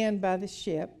again by the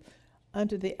ship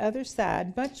unto the other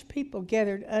side, much people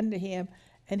gathered unto him,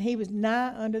 and he was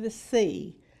nigh unto the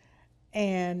sea.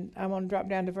 And I'm going to drop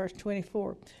down to verse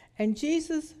 24. And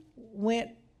Jesus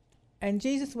went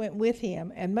with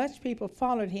him, and much people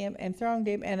followed him and thronged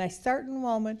him, and a certain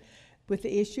woman with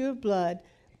the issue of blood,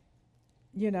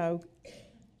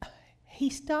 he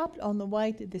stopped on the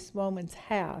way to this woman's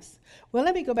house. Well,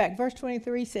 let me go back. Verse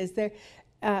 23 says there,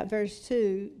 verse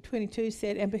 22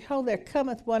 said, and behold, there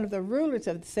cometh one of the rulers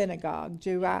of the synagogue,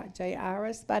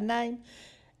 Jairus by name,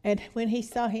 and when he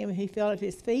saw him, he fell at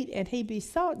his feet, and he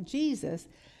besought Jesus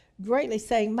greatly,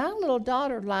 saying, my little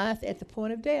daughter lieth at the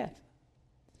point of death.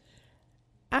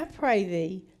 I pray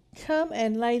thee, come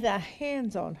and lay thy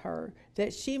hands on her,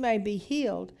 that she may be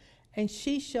healed, and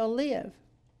she shall live.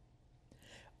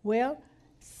 Well,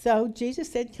 so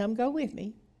Jesus said, come go with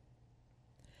me.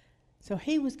 So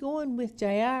he was going with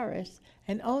Jairus,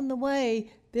 and on the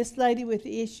way, this lady with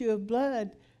the issue of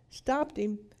blood stopped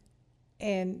him,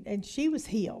 and she was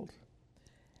healed.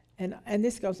 And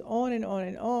this goes on and on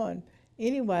and on.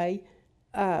 Anyway,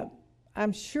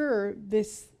 I'm sure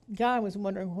this guy was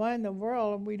wondering, why in the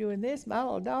world are we doing this? My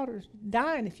little daughter's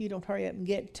dying if you don't hurry up and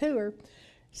get to her.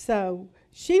 So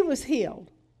she was healed.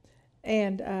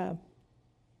 And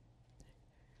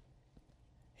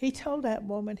He told that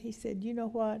woman, he said, you know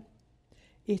what?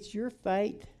 It's your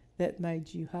faith that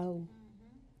made you whole.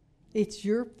 It's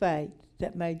your faith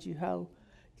that made you whole.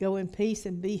 Go in peace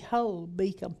and be whole.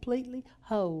 Be completely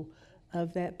whole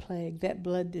of that plague, that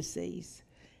blood disease.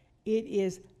 It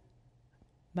is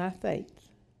my faith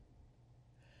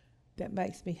that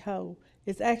makes me whole.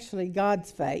 It's actually God's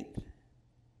faith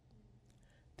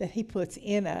that he puts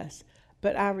in us.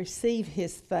 But I receive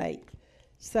his faith.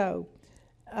 So,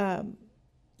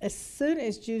 as soon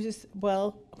as Jesus,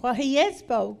 while he yet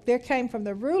spoke, there came from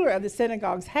the ruler of the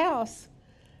synagogue's house,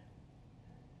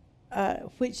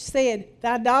 which said,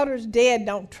 thy daughter's dead,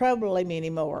 don't trouble him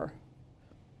anymore.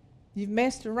 You've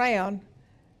messed around,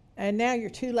 and now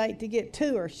you're too late to get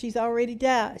to her. She's already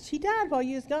died. She died while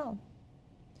you was gone.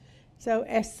 So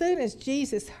as soon as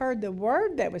Jesus heard the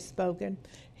word that was spoken,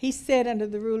 he said unto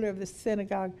the ruler of the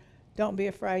synagogue, don't be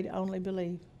afraid, only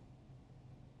believe.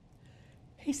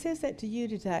 He says that to you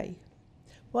today.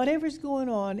 Whatever's going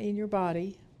on in your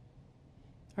body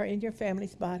or in your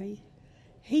family's body,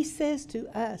 he says to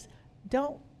us,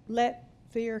 don't let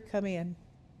fear come in.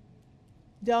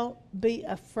 Don't be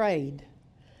afraid.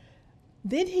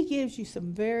 Then he gives you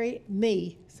some very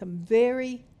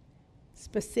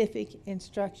specific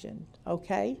instruction,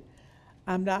 okay?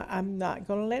 I'm not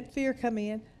going to let fear come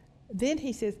in. Then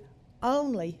he says,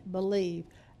 only believe.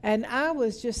 And I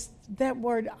was just, that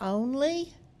word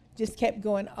only just kept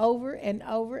going over and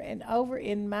over and over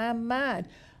in my mind.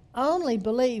 Only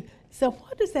believe. So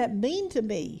what does that mean to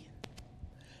me?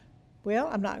 Well,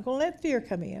 I'm not going to let fear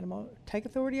come in. I'm going to take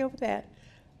authority over that.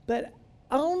 But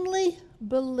only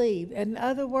believe. In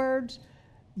other words,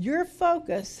 your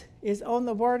focus is on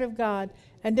the Word of God,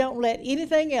 and don't let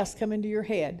anything else come into your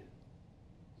head.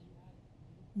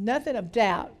 Nothing of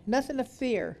doubt, nothing of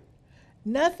fear,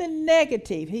 nothing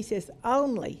negative. He says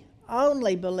only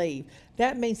believe.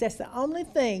 That means that's the only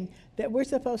thing that we're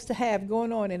supposed to have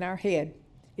going on in our head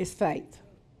is faith.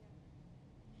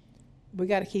 We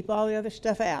got to keep all the other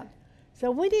stuff out.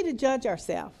 So we need to judge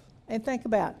ourselves and think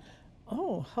about,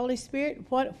 oh, Holy Spirit,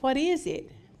 what is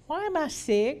it? Why am I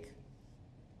sick?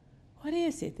 What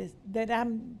is it that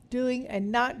I'm doing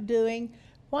and not doing?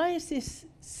 Why is this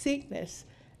sickness?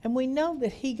 And we know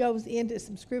that he goes into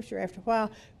some scripture after a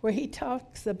while where he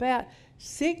talks about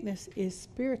sickness is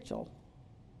spiritual.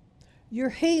 Your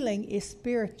healing is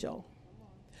spiritual.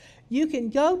 You can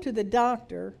go to the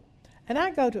doctor, and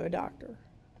I go to a doctor,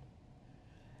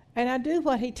 and I do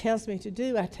what he tells me to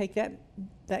do. I take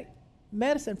that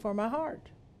medicine for my heart.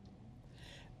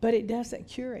 But it doesn't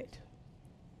cure it.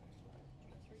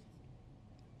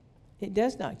 It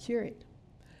does not cure it.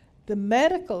 The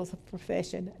medical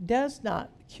profession does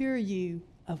not cure you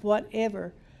of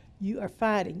whatever you are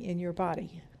fighting in your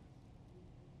body.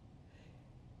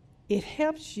 It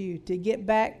helps you to get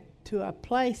back to a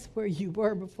place where you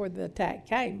were before the attack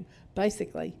came,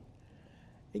 basically.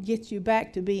 It gets you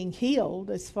back to being healed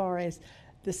as far as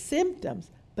the symptoms,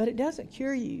 but it doesn't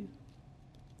cure you.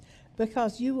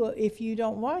 Because you will, if you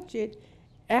don't watch it,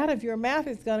 out of your mouth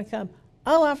is going to come,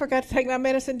 oh, I forgot to take my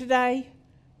medicine today.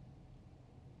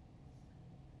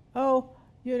 Oh,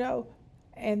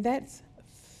 and that's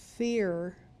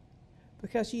fear,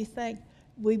 because you think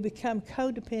we become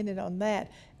codependent on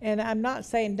that. And I'm not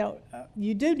saying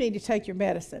you do need to take your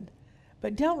medicine,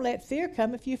 but don't let fear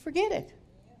come if you forget it.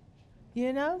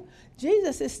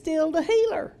 Jesus is still the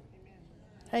healer.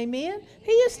 Amen?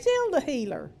 He is still the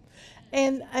healer.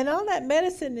 And all that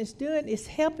medicine is doing is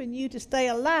helping you to stay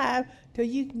alive till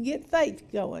you can get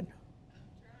faith going.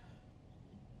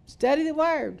 Study the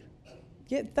Word.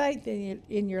 Get faith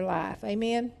in your life.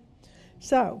 Amen?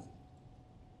 So,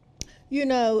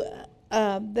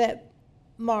 that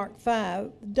Mark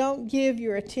 5, don't give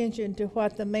your attention to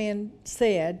what the man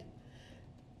said,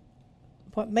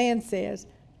 what man says.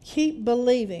 Keep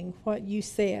believing what you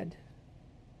said.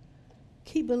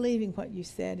 Keep believing what you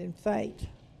said in faith.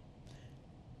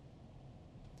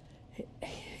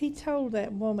 He told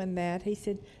that woman that. He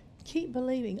said, keep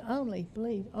believing, only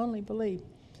believe, only believe.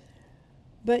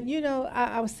 But,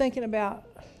 I was thinking about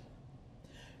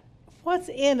what's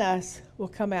in us will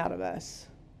come out of us.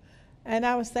 And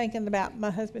I was thinking about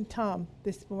my husband Tom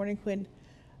this morning when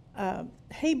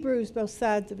he bruised both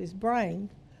sides of his brain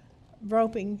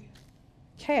roping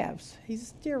calves. He's a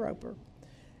steer roper.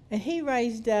 And he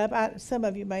raised up, some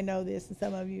of you may know this and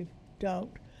some of you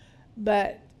don't,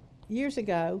 but years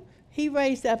ago, he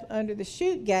raised up under the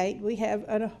chute gate. We have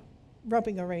a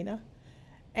roping arena,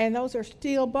 and those are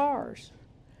steel bars.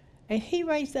 And he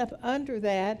raised up under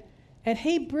that, and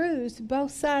he bruised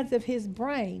both sides of his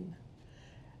brain.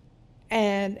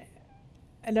 And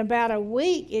in about a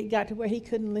week, it got to where he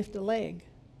couldn't lift a leg.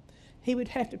 he would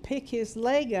have to pick his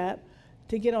leg up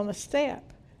to get on the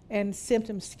step, and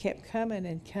symptoms kept coming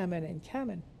and coming and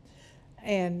coming.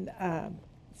 And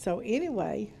so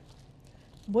anyway,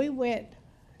 we went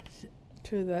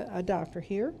to a doctor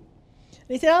here.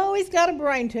 He said, oh, he's got a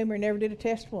brain tumor, never did a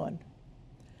test one.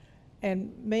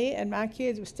 And me and my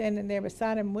kids were standing there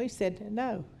beside him, and we said,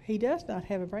 no, he does not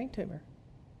have a brain tumor.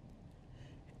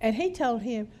 And he told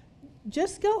him,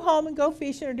 just go home and go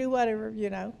fishing or do whatever, you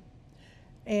know.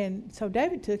 And so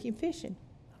David took him fishing.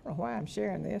 I don't know why I'm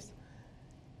sharing this.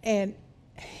 And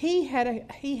he had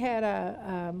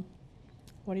a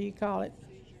what do you call it?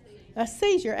 A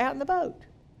seizure out in the boat.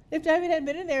 If David had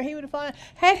been in there, he would have fallen.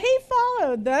 Had he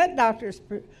followed that doctor's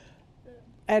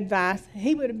advice,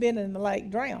 he would have been in the lake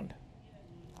drowned.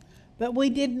 But we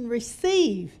didn't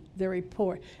receive the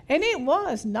report. And it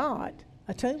was not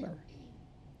a tumor.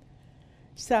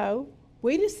 So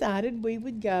we decided we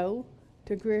would go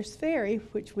to Greer's Ferry,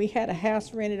 which we had a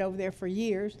house rented over there for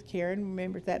years. Karen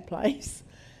remembers that place.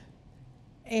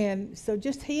 And so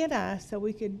just he and I, so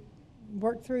we could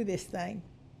work through this thing.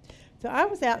 So I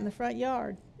was out in the front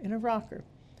yard in a rocker,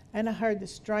 and I heard the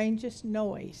strangest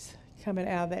noise coming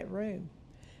out of that room.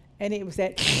 And it was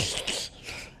that,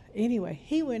 anyway,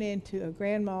 he went into a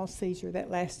grand mal seizure that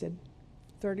lasted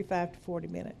 35 to 40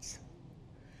 minutes.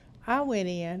 I went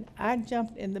in, I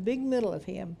jumped in the big middle of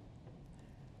him.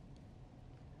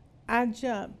 I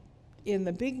jumped in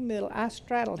the big middle, I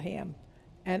straddled him,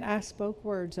 and I spoke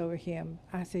words over him.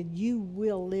 I said, you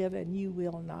will live and you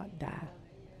will not die.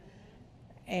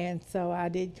 And so I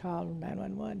did call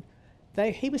 911.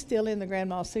 He was still in the grand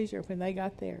mal seizure when they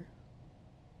got there.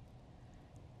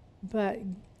 But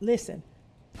listen,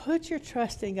 put your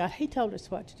trust in God. He told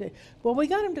us what to do. Well, we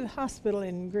got him to the hospital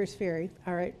in Greer's Ferry,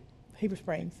 all right, Heber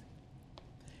Springs.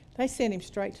 They sent him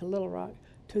straight to Little Rock,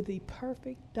 to the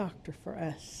perfect doctor for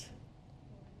us.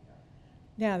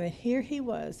 Now then, here he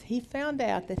was. He found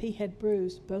out that he had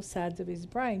bruised both sides of his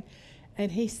brain,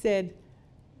 and he said,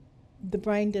 the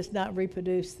brain does not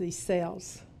reproduce these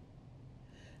cells.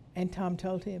 And Tom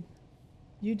told him,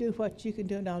 you do what you can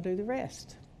do and I'll do the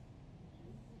rest.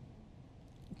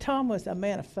 Tom was a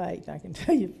man of faith, I can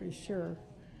tell you for sure.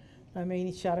 I mean,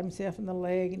 he shot himself in the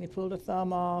leg and he pulled a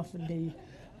thumb off and he,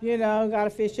 you know, got a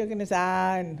fish hook in his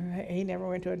eye, and he never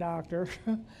went to a doctor.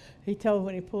 He told,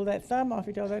 when he pulled that thumb off,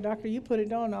 he told that doctor, you put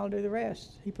it on, I'll do the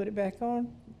rest. He put it back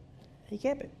on, he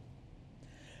kept it.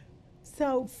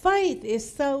 So faith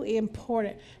is so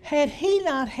important. Had he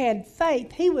not had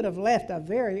faith, he would have left a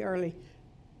very early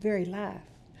life.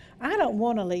 I don't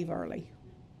want to leave early.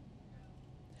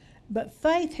 But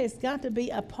faith has got to be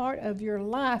a part of your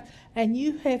life, and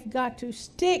you have got to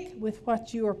stick with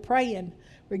what you are praying,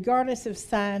 regardless of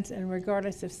signs and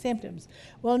regardless of symptoms.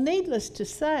 Well, needless to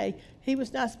say, he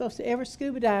was not supposed to ever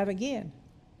scuba dive again.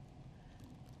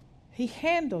 He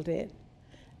handled it.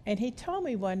 And he told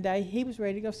me one day he was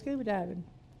ready to go scuba diving.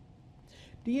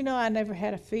 Do you know I never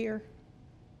had a fear?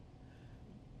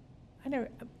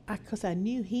 Because I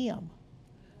knew him.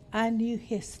 I knew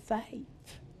his faith.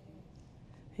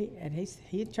 He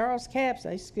and Charles Capps,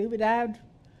 they scuba dived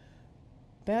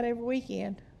about every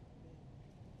weekend.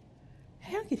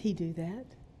 How could he do that?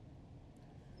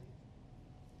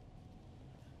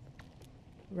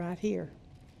 Right here.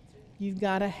 You've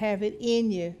got to have it in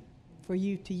you for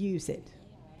you to use it.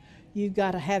 You've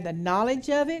got to have the knowledge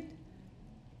of it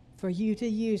for you to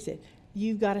use it.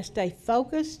 You've got to stay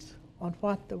focused on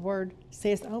what the Word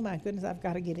says. Oh, my goodness, I've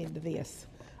got to get into this.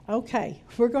 Okay,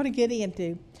 we're going to get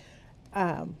into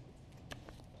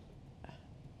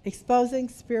exposing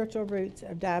spiritual roots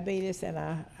of diabetes, and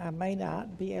I may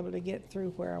not be able to get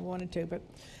through where I wanted to, but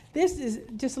this is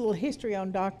just a little history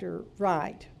on Dr.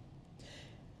 Wright.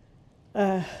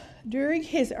 During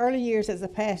his early years as a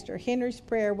pastor, Henry's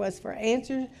prayer was for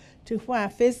answers to why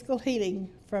physical healing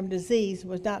from disease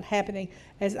was not happening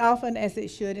as often as it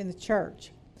should in the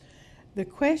church. The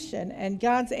question and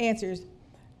God's answers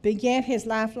began his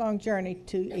lifelong journey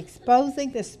to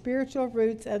exposing the spiritual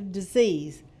roots of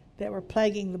disease that were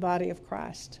plaguing the body of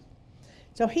Christ.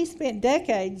 So he spent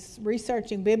decades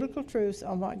researching biblical truths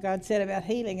on what God said about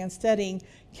healing and studying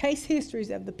case histories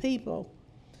of the people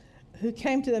who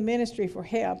came to the ministry for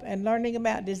help and learning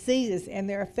about diseases and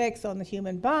their effects on the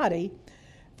human body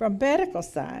from medical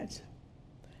science.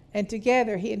 And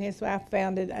together, he and his wife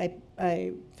founded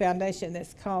a foundation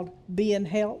that's called Being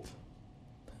Health.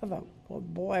 I thought, well,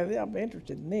 boy, I'm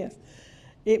interested in this.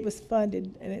 It was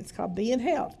funded, and it's called Being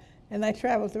Health. And they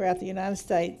traveled throughout the United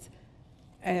States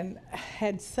and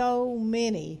had so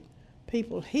many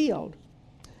people healed.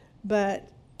 But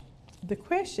the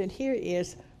question here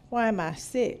is, why am I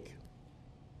sick?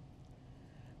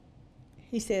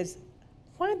 He says,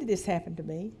 Why did this happen to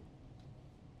me?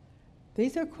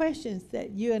 These are questions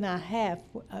that you and I have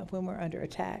when we're under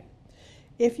attack.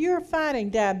 If you're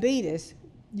fighting diabetes,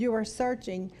 you are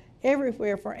searching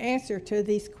everywhere for answer to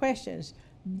these questions.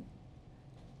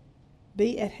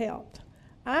 Be it health.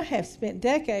 I have spent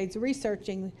decades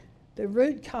researching the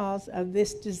root cause of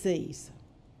this disease.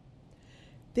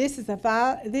 This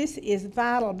is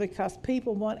vital because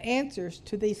people want answers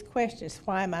to these questions.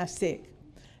 Why am I sick?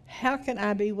 How can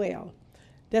I be well?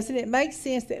 Doesn't it make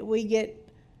sense that we get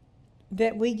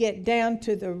down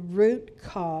to the root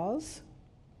cause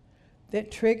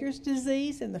that triggers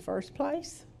disease in the first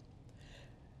place?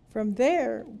 From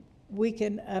there, we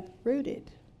can uproot it.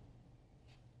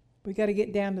 We got to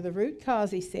get down to the root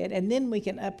cause, he said, and then we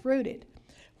can uproot it.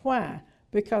 Why?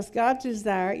 Because God's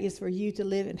desire is for you to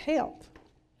live in health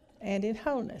and in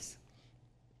wholeness.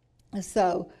 And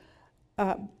so,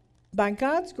 by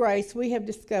God's grace, we have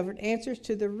discovered answers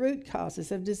to the root causes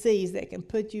of disease that can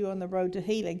put you on the road to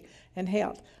healing and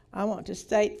health. I want to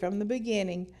state from the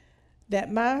beginning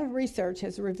that my research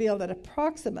has revealed that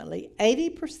approximately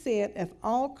 80% of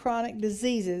all chronic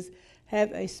diseases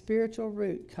have a spiritual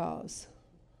root cause.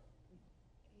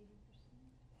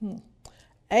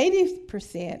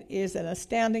 80% is an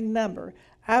astounding number.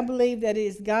 I believe that it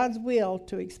is God's will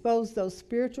to expose those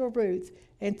spiritual roots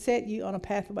and set you on a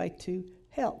pathway to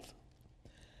health.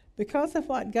 Because of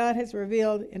what God has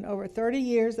revealed in over 30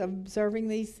 years of observing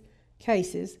these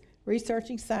cases,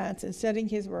 researching science, and studying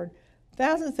His Word,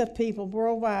 thousands of people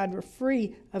worldwide were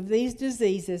free of these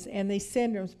diseases and these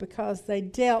syndromes because they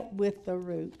dealt with the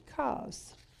root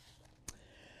cause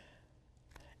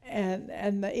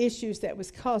and the issues that was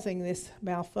causing this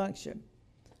malfunction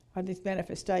or these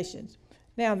manifestations.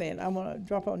 Now then, I want to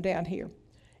drop on down here.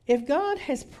 If God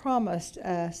has promised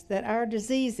us that our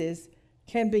diseases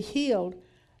can be healed,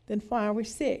 then why are we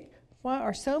sick? Why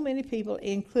are so many people,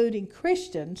 including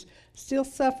Christians, still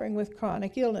suffering with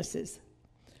chronic illnesses?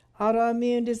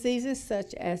 Autoimmune diseases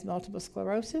such as multiple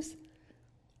sclerosis,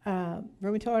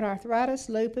 rheumatoid arthritis,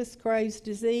 lupus, Graves'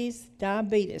 disease,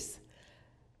 diabetes.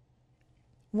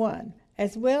 1,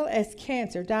 as well as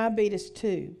cancer, diabetes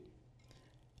 2,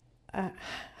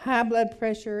 high blood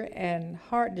pressure and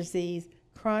heart disease,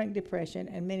 chronic depression,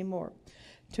 and many more.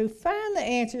 To find the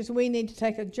answers, we need to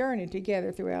take a journey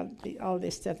together throughout all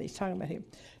this stuff that he's talking about here.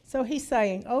 So he's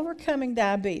saying, overcoming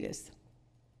diabetes.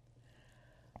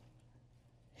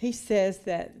 He says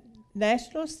that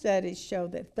national studies show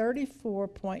that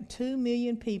 34.2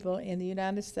 million people in the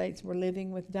United States were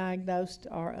living with diagnosed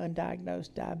or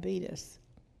undiagnosed diabetes.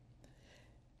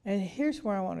 And here's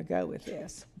where I want to go with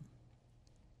this.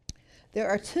 There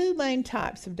are two main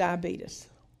types of diabetes,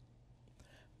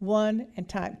 1 and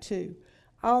type 2.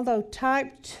 Although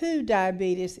type 2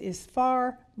 diabetes is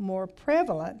far more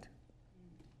prevalent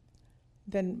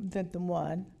than the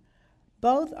 1,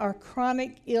 both are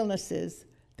chronic illnesses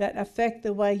that affect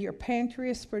the way your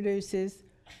pancreas produces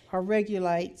or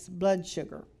regulates blood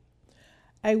sugar.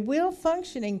 A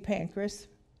well-functioning pancreas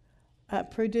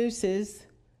produces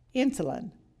insulin,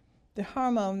 the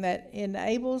hormone that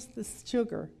enables the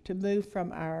sugar to move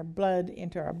from our blood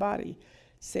into our body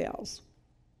cells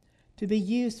to be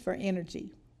used for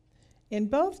energy. In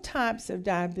both types of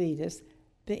diabetes,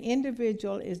 the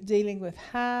individual is dealing with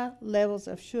high levels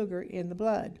of sugar in the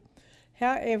blood.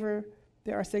 However,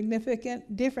 there are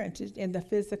significant differences in the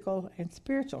physical and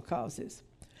spiritual causes.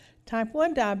 Type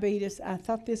 1 diabetes, I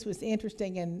thought this was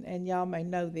interesting, and y'all may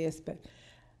know this, but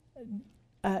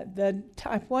the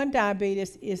type 1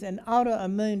 diabetes is an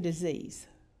autoimmune disease.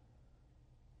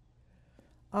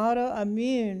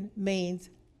 Autoimmune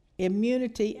means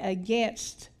immunity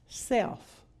against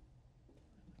self.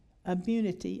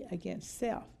 Immunity against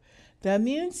self. The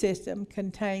immune system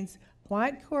contains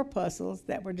white corpuscles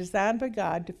that were designed by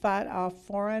God to fight off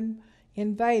foreign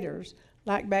invaders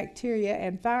like bacteria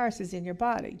and viruses in your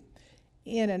body.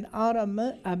 In an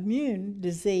autoimmune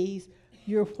disease,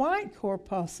 your white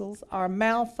corpuscles are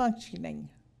malfunctioning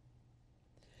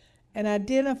and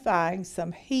identifying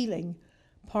some healing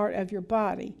part of your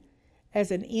body as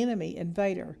an enemy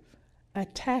invader,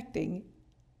 attacking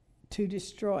to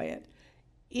destroy it.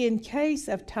 In case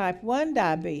of type 1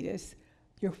 diabetes,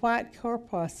 your white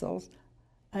corpuscles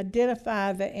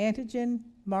identify the antigen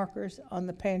markers on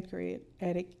the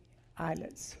pancreatic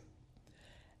islets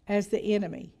as the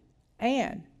enemy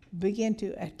and begin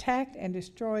to attack and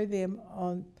destroy them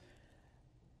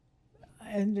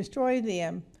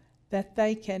that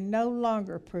they can no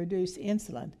longer produce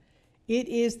insulin. It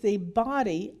is the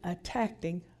body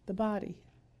attacking the body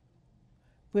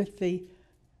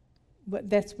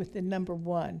that's with the number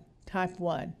 1, type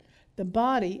 1. The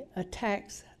body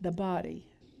attacks the body.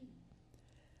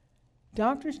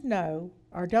 Doctors know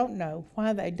or don't know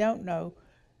why they don't know.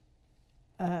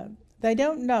 They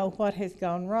don't know what has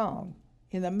gone wrong.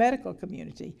 In the medical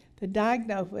community, the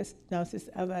diagnosis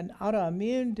of an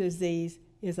autoimmune disease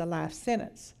is a life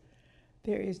sentence.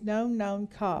 There is no known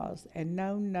cause and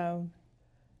no known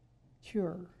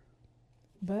cure.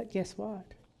 But guess what?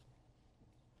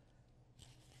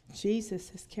 Jesus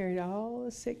has carried all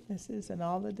the sicknesses and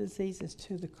all the diseases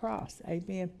to the cross. Amen.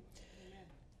 Amen.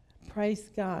 Praise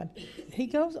God. He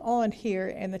goes on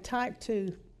here, and the type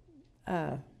 2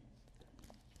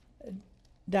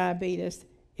 diabetes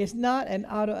is not an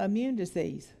autoimmune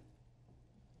disease.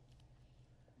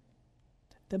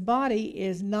 The body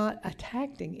is not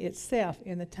attacking itself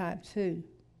in the type 2.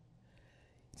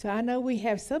 So I know we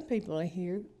have some people in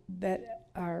here that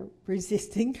are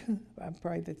resisting, I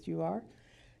pray that you are,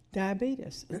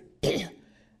 diabetes.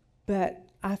 But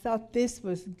I thought this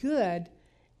was good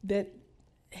that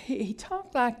he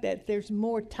talked like that there's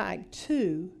more type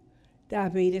 2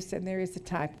 diabetes than there is a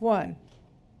type 1.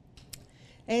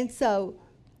 And so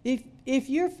if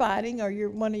you're fighting, or you're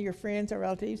one of your friends or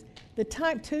relatives, the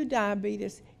type 2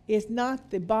 diabetes is not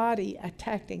the body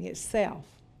attacking itself.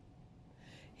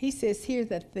 He says here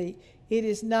that it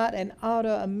is not an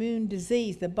autoimmune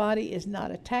disease. The body is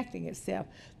not attacking itself.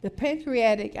 The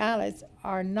pancreatic islets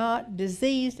are not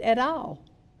diseased at all.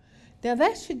 Now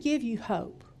that should give you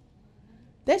hope.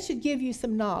 That should give you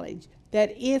some knowledge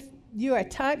that if you're a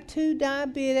type 2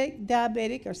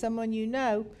 diabetic or someone you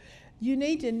know, you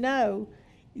need to know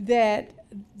that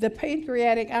the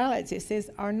pancreatic islets, it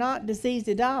says, are not diseased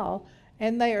at all,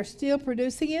 and they are still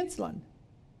producing insulin.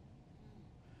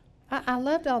 I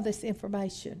loved all this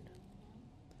information.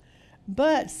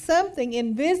 But something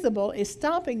invisible is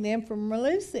stopping them from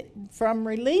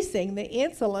releasing the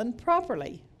insulin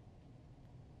properly.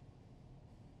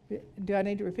 Do I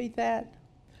need to repeat that?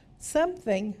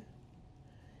 Something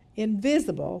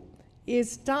invisible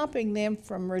is stopping them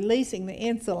from releasing the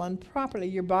insulin properly.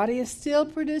 Your body is still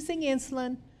producing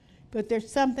insulin, but there's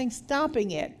something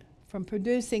stopping it from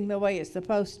producing the way it's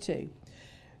supposed to.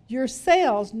 Your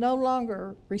cells no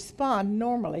longer respond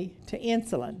normally to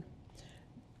insulin.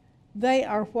 They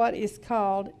are what is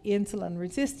called insulin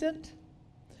resistant,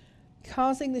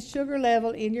 causing the sugar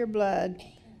level in your blood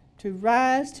to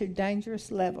rise to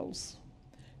dangerous levels.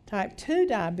 Type 2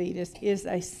 diabetes is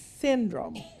a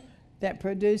syndrome that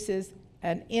produces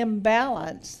an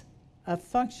imbalance of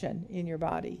function in your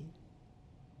body.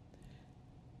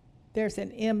 There's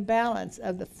an imbalance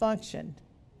of the function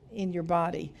in your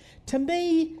body. To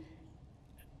me,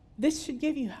 this should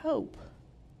give you hope.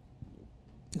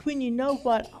 When you know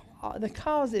what the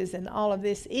causes and all of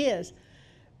this is,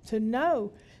 to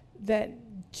know that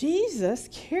Jesus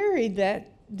carried that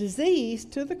disease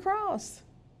to the cross.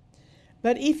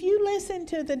 But if you listen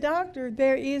to the doctor,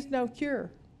 there is no cure.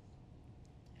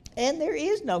 And there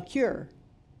is no cure.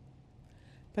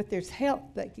 But there's health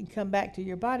that can come back to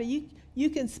your body. You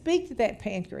can speak to that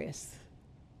pancreas.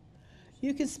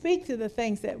 You can speak to the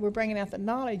things that we're bringing out the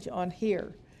knowledge on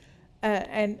here.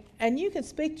 And you can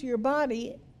speak to your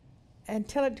body and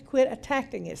tell it to quit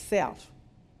attacking itself.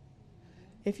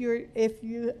 If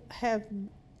you have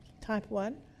type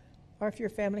 1, or if your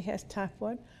family has type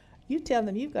 1, you tell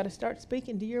them you've got to start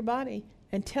speaking to your body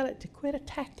and tell it to quit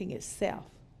attacking itself.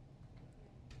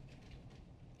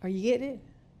 Are you getting it?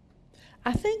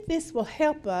 I think this will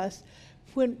help us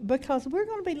because we're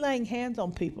going to be laying hands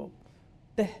on people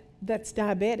that's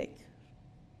diabetic.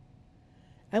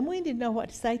 And we need to know what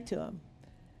to say to them.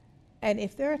 And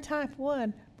if they're a type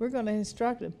 1, we're going to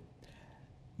instruct them.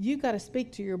 You've got to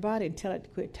speak to your body and tell it to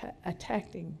quit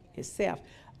attacking itself.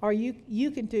 Or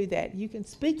you can do that. You can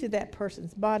speak to that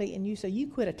person's body and you say, you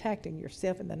quit attacking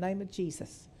yourself in the name of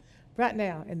Jesus. Right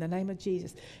now, in the name of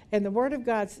Jesus. And the Word of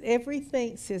God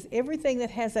says everything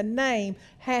that has a name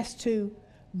has to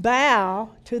bow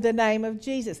to the name of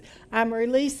Jesus. I'm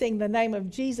releasing the name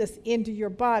of Jesus into your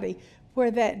body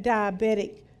where that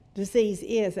diabetic disease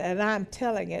is, and I'm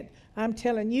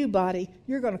telling you, body,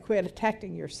 you're going to quit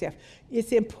attacking yourself.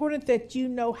 It's important that you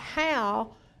know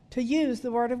how to use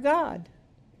the Word of God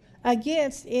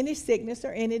against any sickness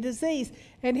or any disease.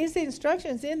 And his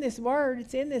instructions in this Word,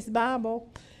 it's in this Bible.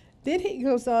 Then he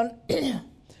goes on,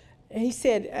 he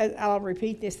said, I'll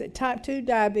repeat this, that type 2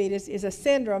 diabetes is a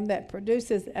syndrome that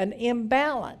produces an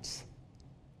imbalance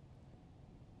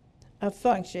of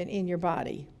function in your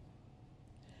body.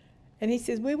 And he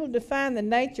says, we will define the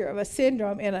nature of a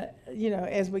syndrome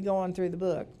as we go on through the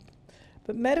book.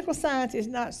 But medical science is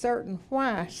not certain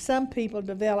why some people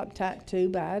develop type 2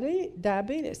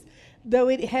 diabetes, though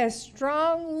it has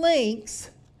strong links.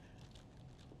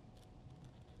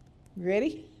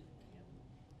 Ready?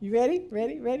 You ready?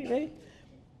 Ready?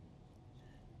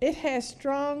 It has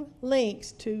strong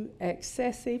links to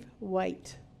excessive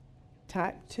weight.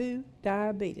 Type 2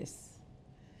 diabetes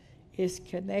is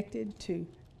connected to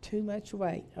too much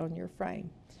weight on your frame.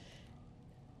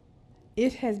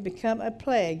 It has become a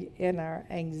plague in our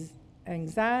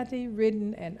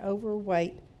anxiety-ridden and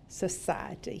overweight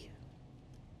society.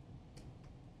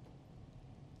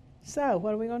 So,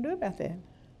 what are we going to do about that?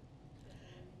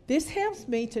 This helps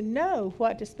me to know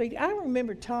what to speak. I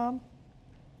remember Tom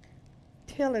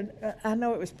telling, I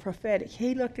know it was prophetic.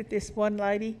 He looked at this one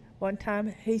lady one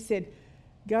time. He said,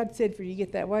 God said for you to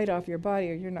get that weight off your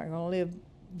body or you're not going to live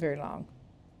very long.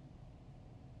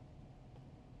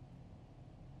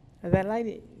 And that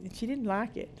lady, she didn't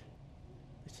like it.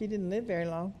 She didn't live very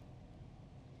long.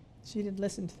 She didn't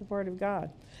listen to the Word of God.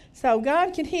 So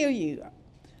God can heal you.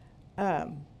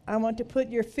 I want to put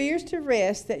your fears to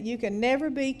rest that you can never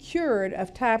be cured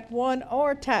of type 1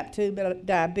 or type 2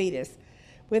 diabetes.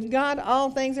 With God, all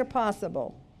things are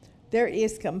possible. There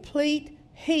is complete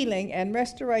healing and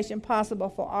restoration possible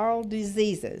for all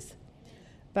diseases.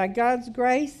 By God's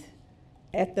grace,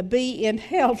 at the Be in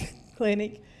Health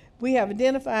Clinic, we have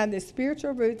identified the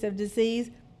spiritual roots of disease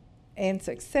and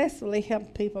successfully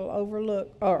helped people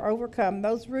overcome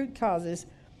those root causes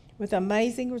with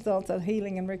amazing results of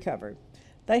healing and recovery.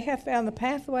 They have found the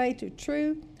pathway to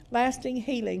true, lasting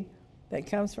healing that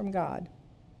comes from God.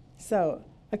 So,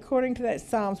 according to that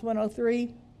Psalms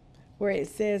 103, where it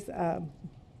says,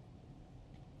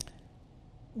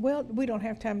 well, we don't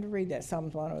have time to read that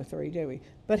Psalms 103, do we?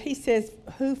 But he says,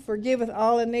 who forgiveth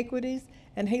all iniquities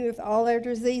and healeth all their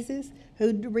diseases,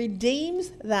 who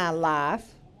redeems thy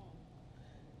life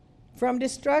from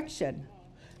destruction.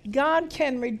 God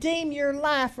can redeem your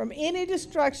life from any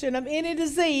destruction of any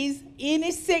disease,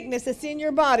 any sickness that's in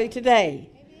your body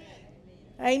today.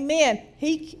 Amen.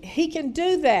 He can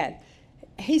do that.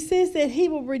 He says that he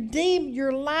will redeem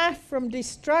your life from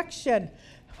destruction.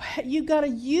 You've got to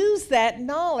use that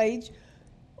knowledge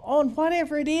on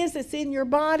whatever it is that's in your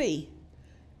body.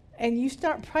 And you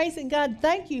start praising God.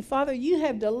 Thank you, Father. You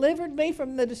have delivered me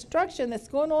from the destruction that's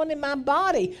going on in my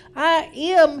body. I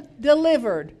am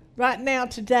delivered right now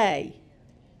today.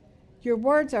 Your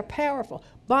words are powerful.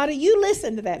 Body, you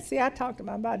listen to that. See, I talk to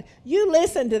my body. You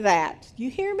listen to that.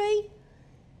 You hear me?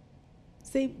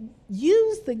 See,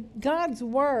 use God's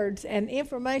words and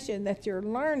information that you're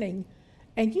learning,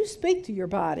 and you speak to your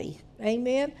body.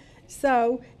 Amen?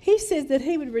 So he says that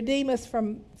he would redeem us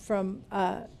from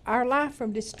our life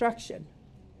from destruction.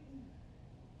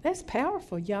 That's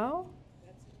powerful, y'all.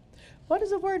 What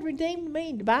does the word redeemed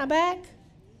mean? To buy back?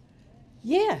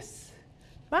 Yes.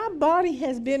 My body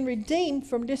has been redeemed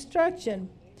from destruction.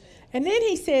 And then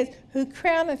he says, who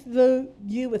crowneth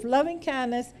you with loving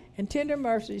kindness and tender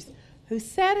mercies, who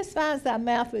satisfies thy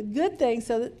mouth with good things,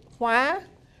 so that, why?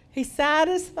 He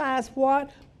satisfies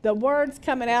what? The words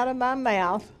coming out of my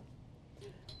mouth,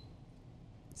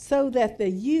 so that the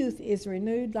youth is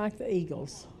renewed like the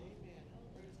eagles.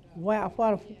 Wow,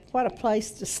 what a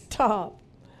place to stop.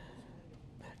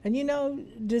 And you know,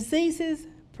 diseases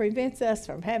prevents us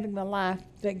from having the life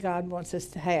that God wants us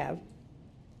to have.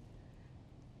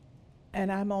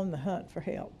 And I'm on the hunt for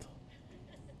health.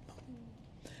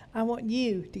 I want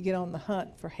you to get on the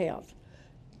hunt for health.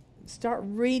 Start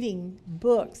reading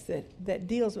books that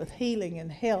deals with healing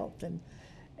and health,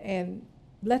 and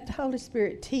let the Holy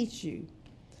Spirit teach you